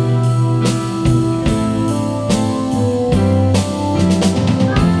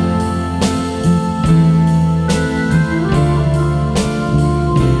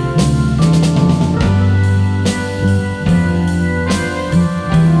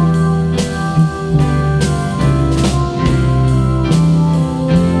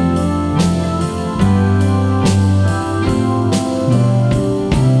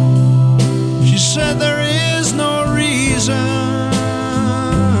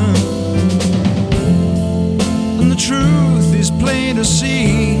 To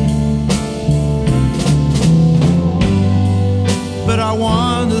see, but I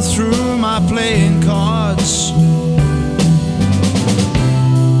wander through my playing cards,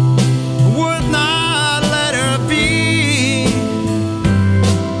 would not let her be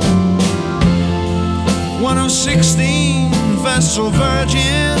one of 16 Vestal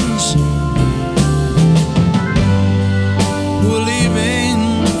virgins who were leaving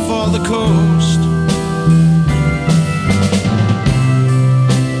for the coast.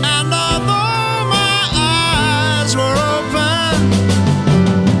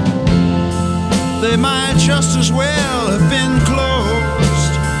 They might just as well have been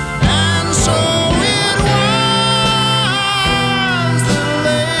closed. And so it was that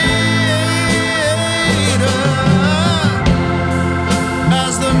later,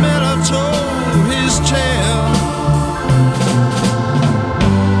 as the miller told his tale,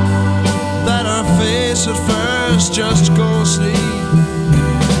 that her face at first just ghostly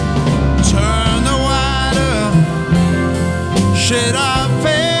turned the wider shade of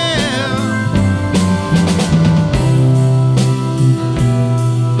pale.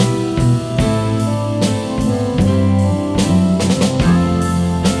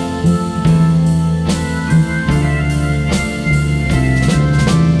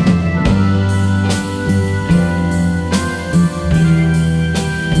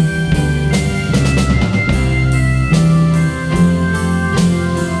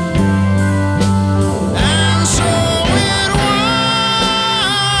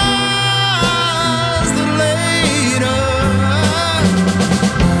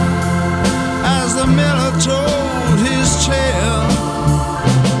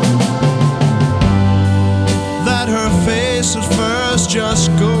 Just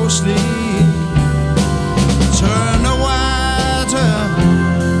ghostly turn the wider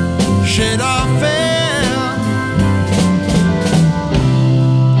shade of pale.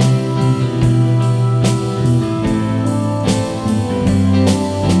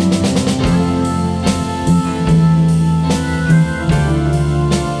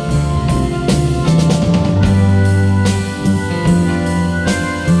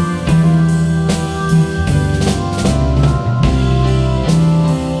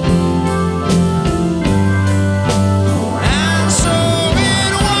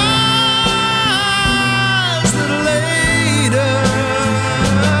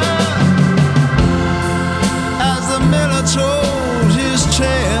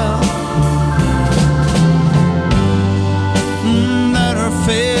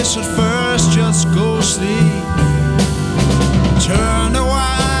 At first just ghostly turn the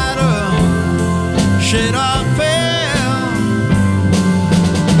wider shade of pale.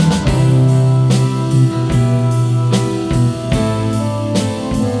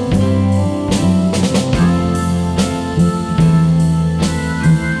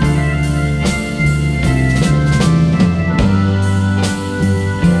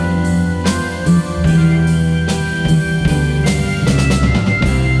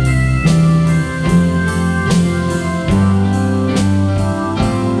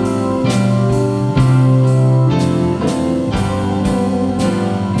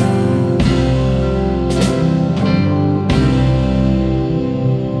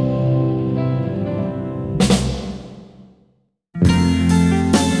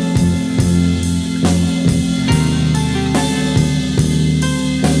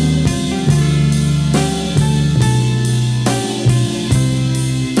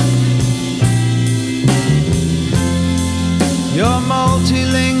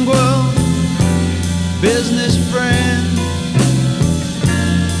 business friend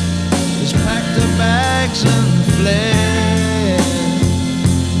has packed her bags and fled,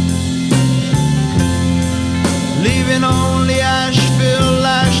 leaving only ash-filled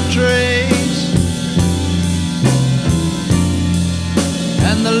ashtrays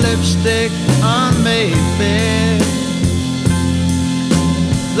and the lipstick on Mayfair.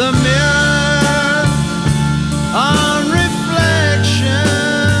 The mirror on reflection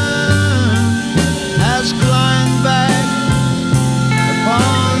has climbed back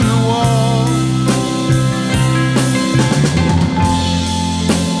upon the wall.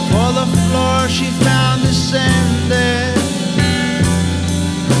 For the floor she found descended,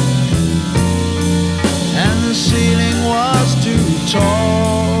 and the ceiling was too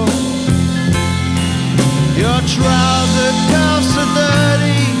tall. Your trouser cuffs are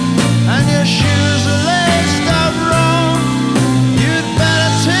dirty and your shoes are laced up wrong. You'd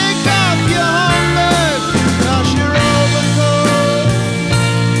better take off your homework, 'cause your overcoat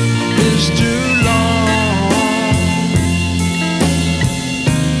is too long.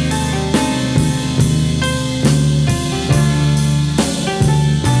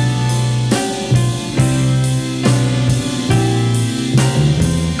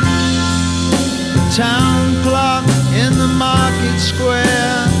 Town clock in the market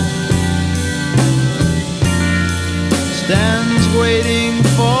square stands waiting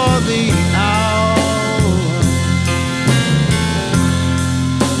for the hour.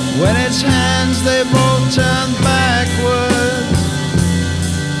 When its hands they both turn backwards,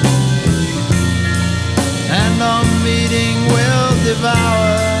 and our meeting will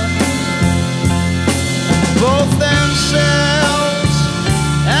devour both themselves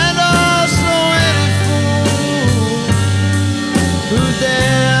and also any fool who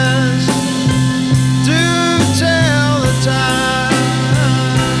dares to tell the time.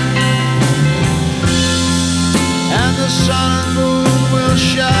 And the sun and moon will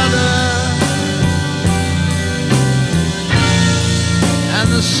shudder, and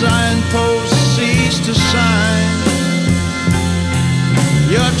the signposts cease to sign.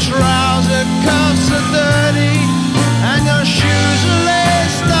 Your trouser cuffs are dirty and your shoes are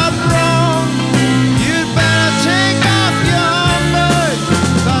laced up wrong. You'd better take off your homework,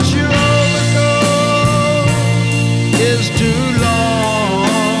 'cause your overcoat is too long.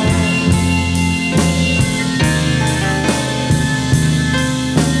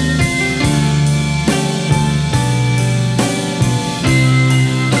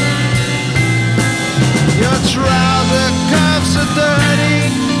 Your trouser cuffs are dirty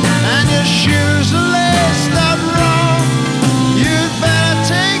and your shoes are laced up wrong. You'd better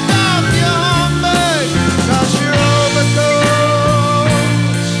take off your homework, 'cause your overcoat's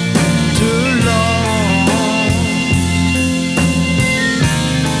too long.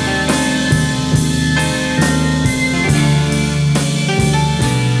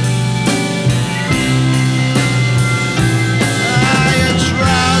 Your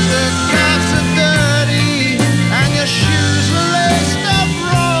trouser cuffs are dirty and your shoes are laced up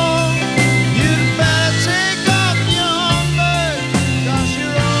wrong. You'd better take off your homework, 'cause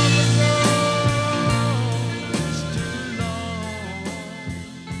your overcoat's too long.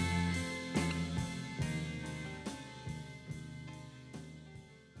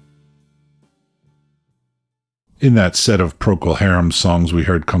 In that set of Procol Harum songs, we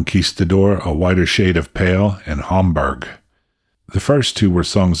heard Conquistador, A Whiter Shade of Pale, and Hamburg. The first two were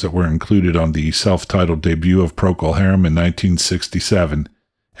songs that were included on the self-titled debut of Procol Harum in 1967,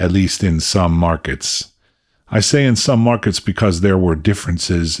 at least in some markets. I say in some markets because there were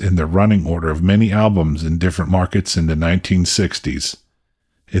differences in the running order of many albums in different markets in the 1960s.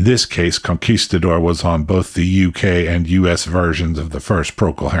 In this case, Conquistador was on both the UK and US versions of the first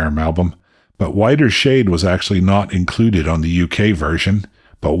Procol Harum album, but Whiter Shade was actually not included on the UK version,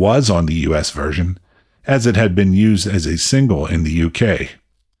 but was on the US version, as it had been used as a single in the UK.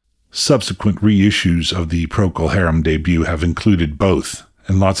 Subsequent reissues of the Procol Harum debut have included both,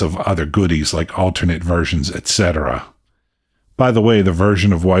 and lots of other goodies like alternate versions, etc. By the way, the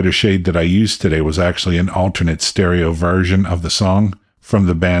version of Whiter Shade that I used today was actually an alternate stereo version of the song from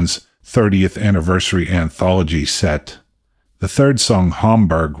the band's 30th anniversary anthology set. The third song,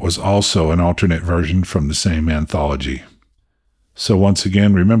 Hamburg, was also an alternate version from the same anthology. So once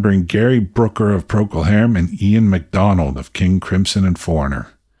again, remembering Gary Brooker of Procol Harum and Ian MacDonald of King Crimson and Foreigner.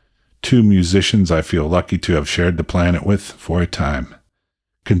 Two musicians I feel lucky to have shared the planet with for a time.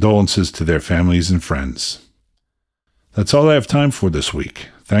 Condolences to their families and friends. That's all I have time for this week.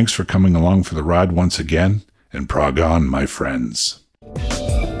 Thanks for coming along for the ride once again, and prog on, my friends.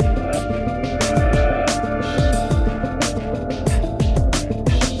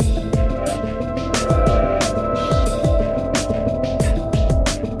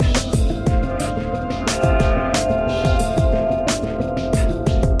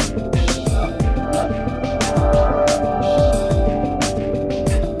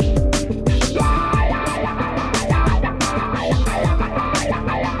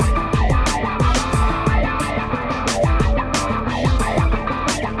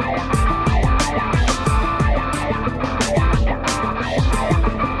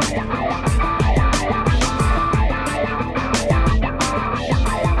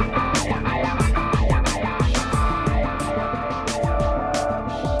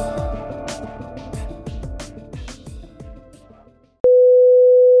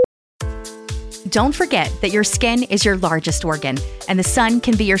 Don't forget that your skin is your largest organ, and the sun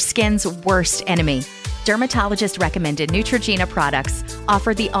can be your skin's worst enemy. Dermatologist recommended Neutrogena products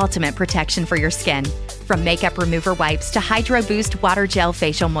offer the ultimate protection for your skin. From makeup remover wipes to Hydro Boost Water Gel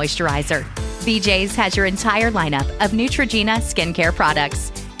Facial Moisturizer, BJ's has your entire lineup of Neutrogena skincare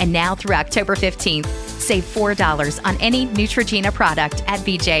products. And now through October 15th, save $4 on any Neutrogena product at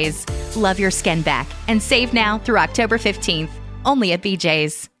BJ's. Love your skin back and save now through October 15th, only at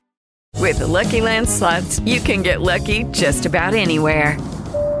BJ's. With the Lucky Land Slots, you can get lucky just about anywhere.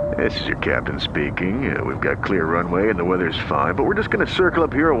 This is your captain speaking. We've got clear runway and the weather's fine, but we're just going to circle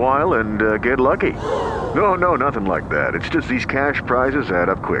up here a while and get lucky. No, nothing like that. It's just these cash prizes add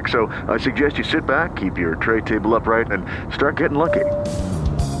up quick. So I suggest you sit back, keep your tray table upright, and start getting lucky.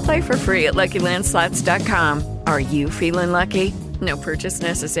 Play for free at LuckyLandSlots.com. Are you feeling lucky? No purchase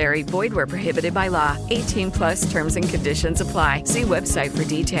necessary. Void where prohibited by law. 18+ terms and conditions apply. See website for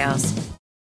details.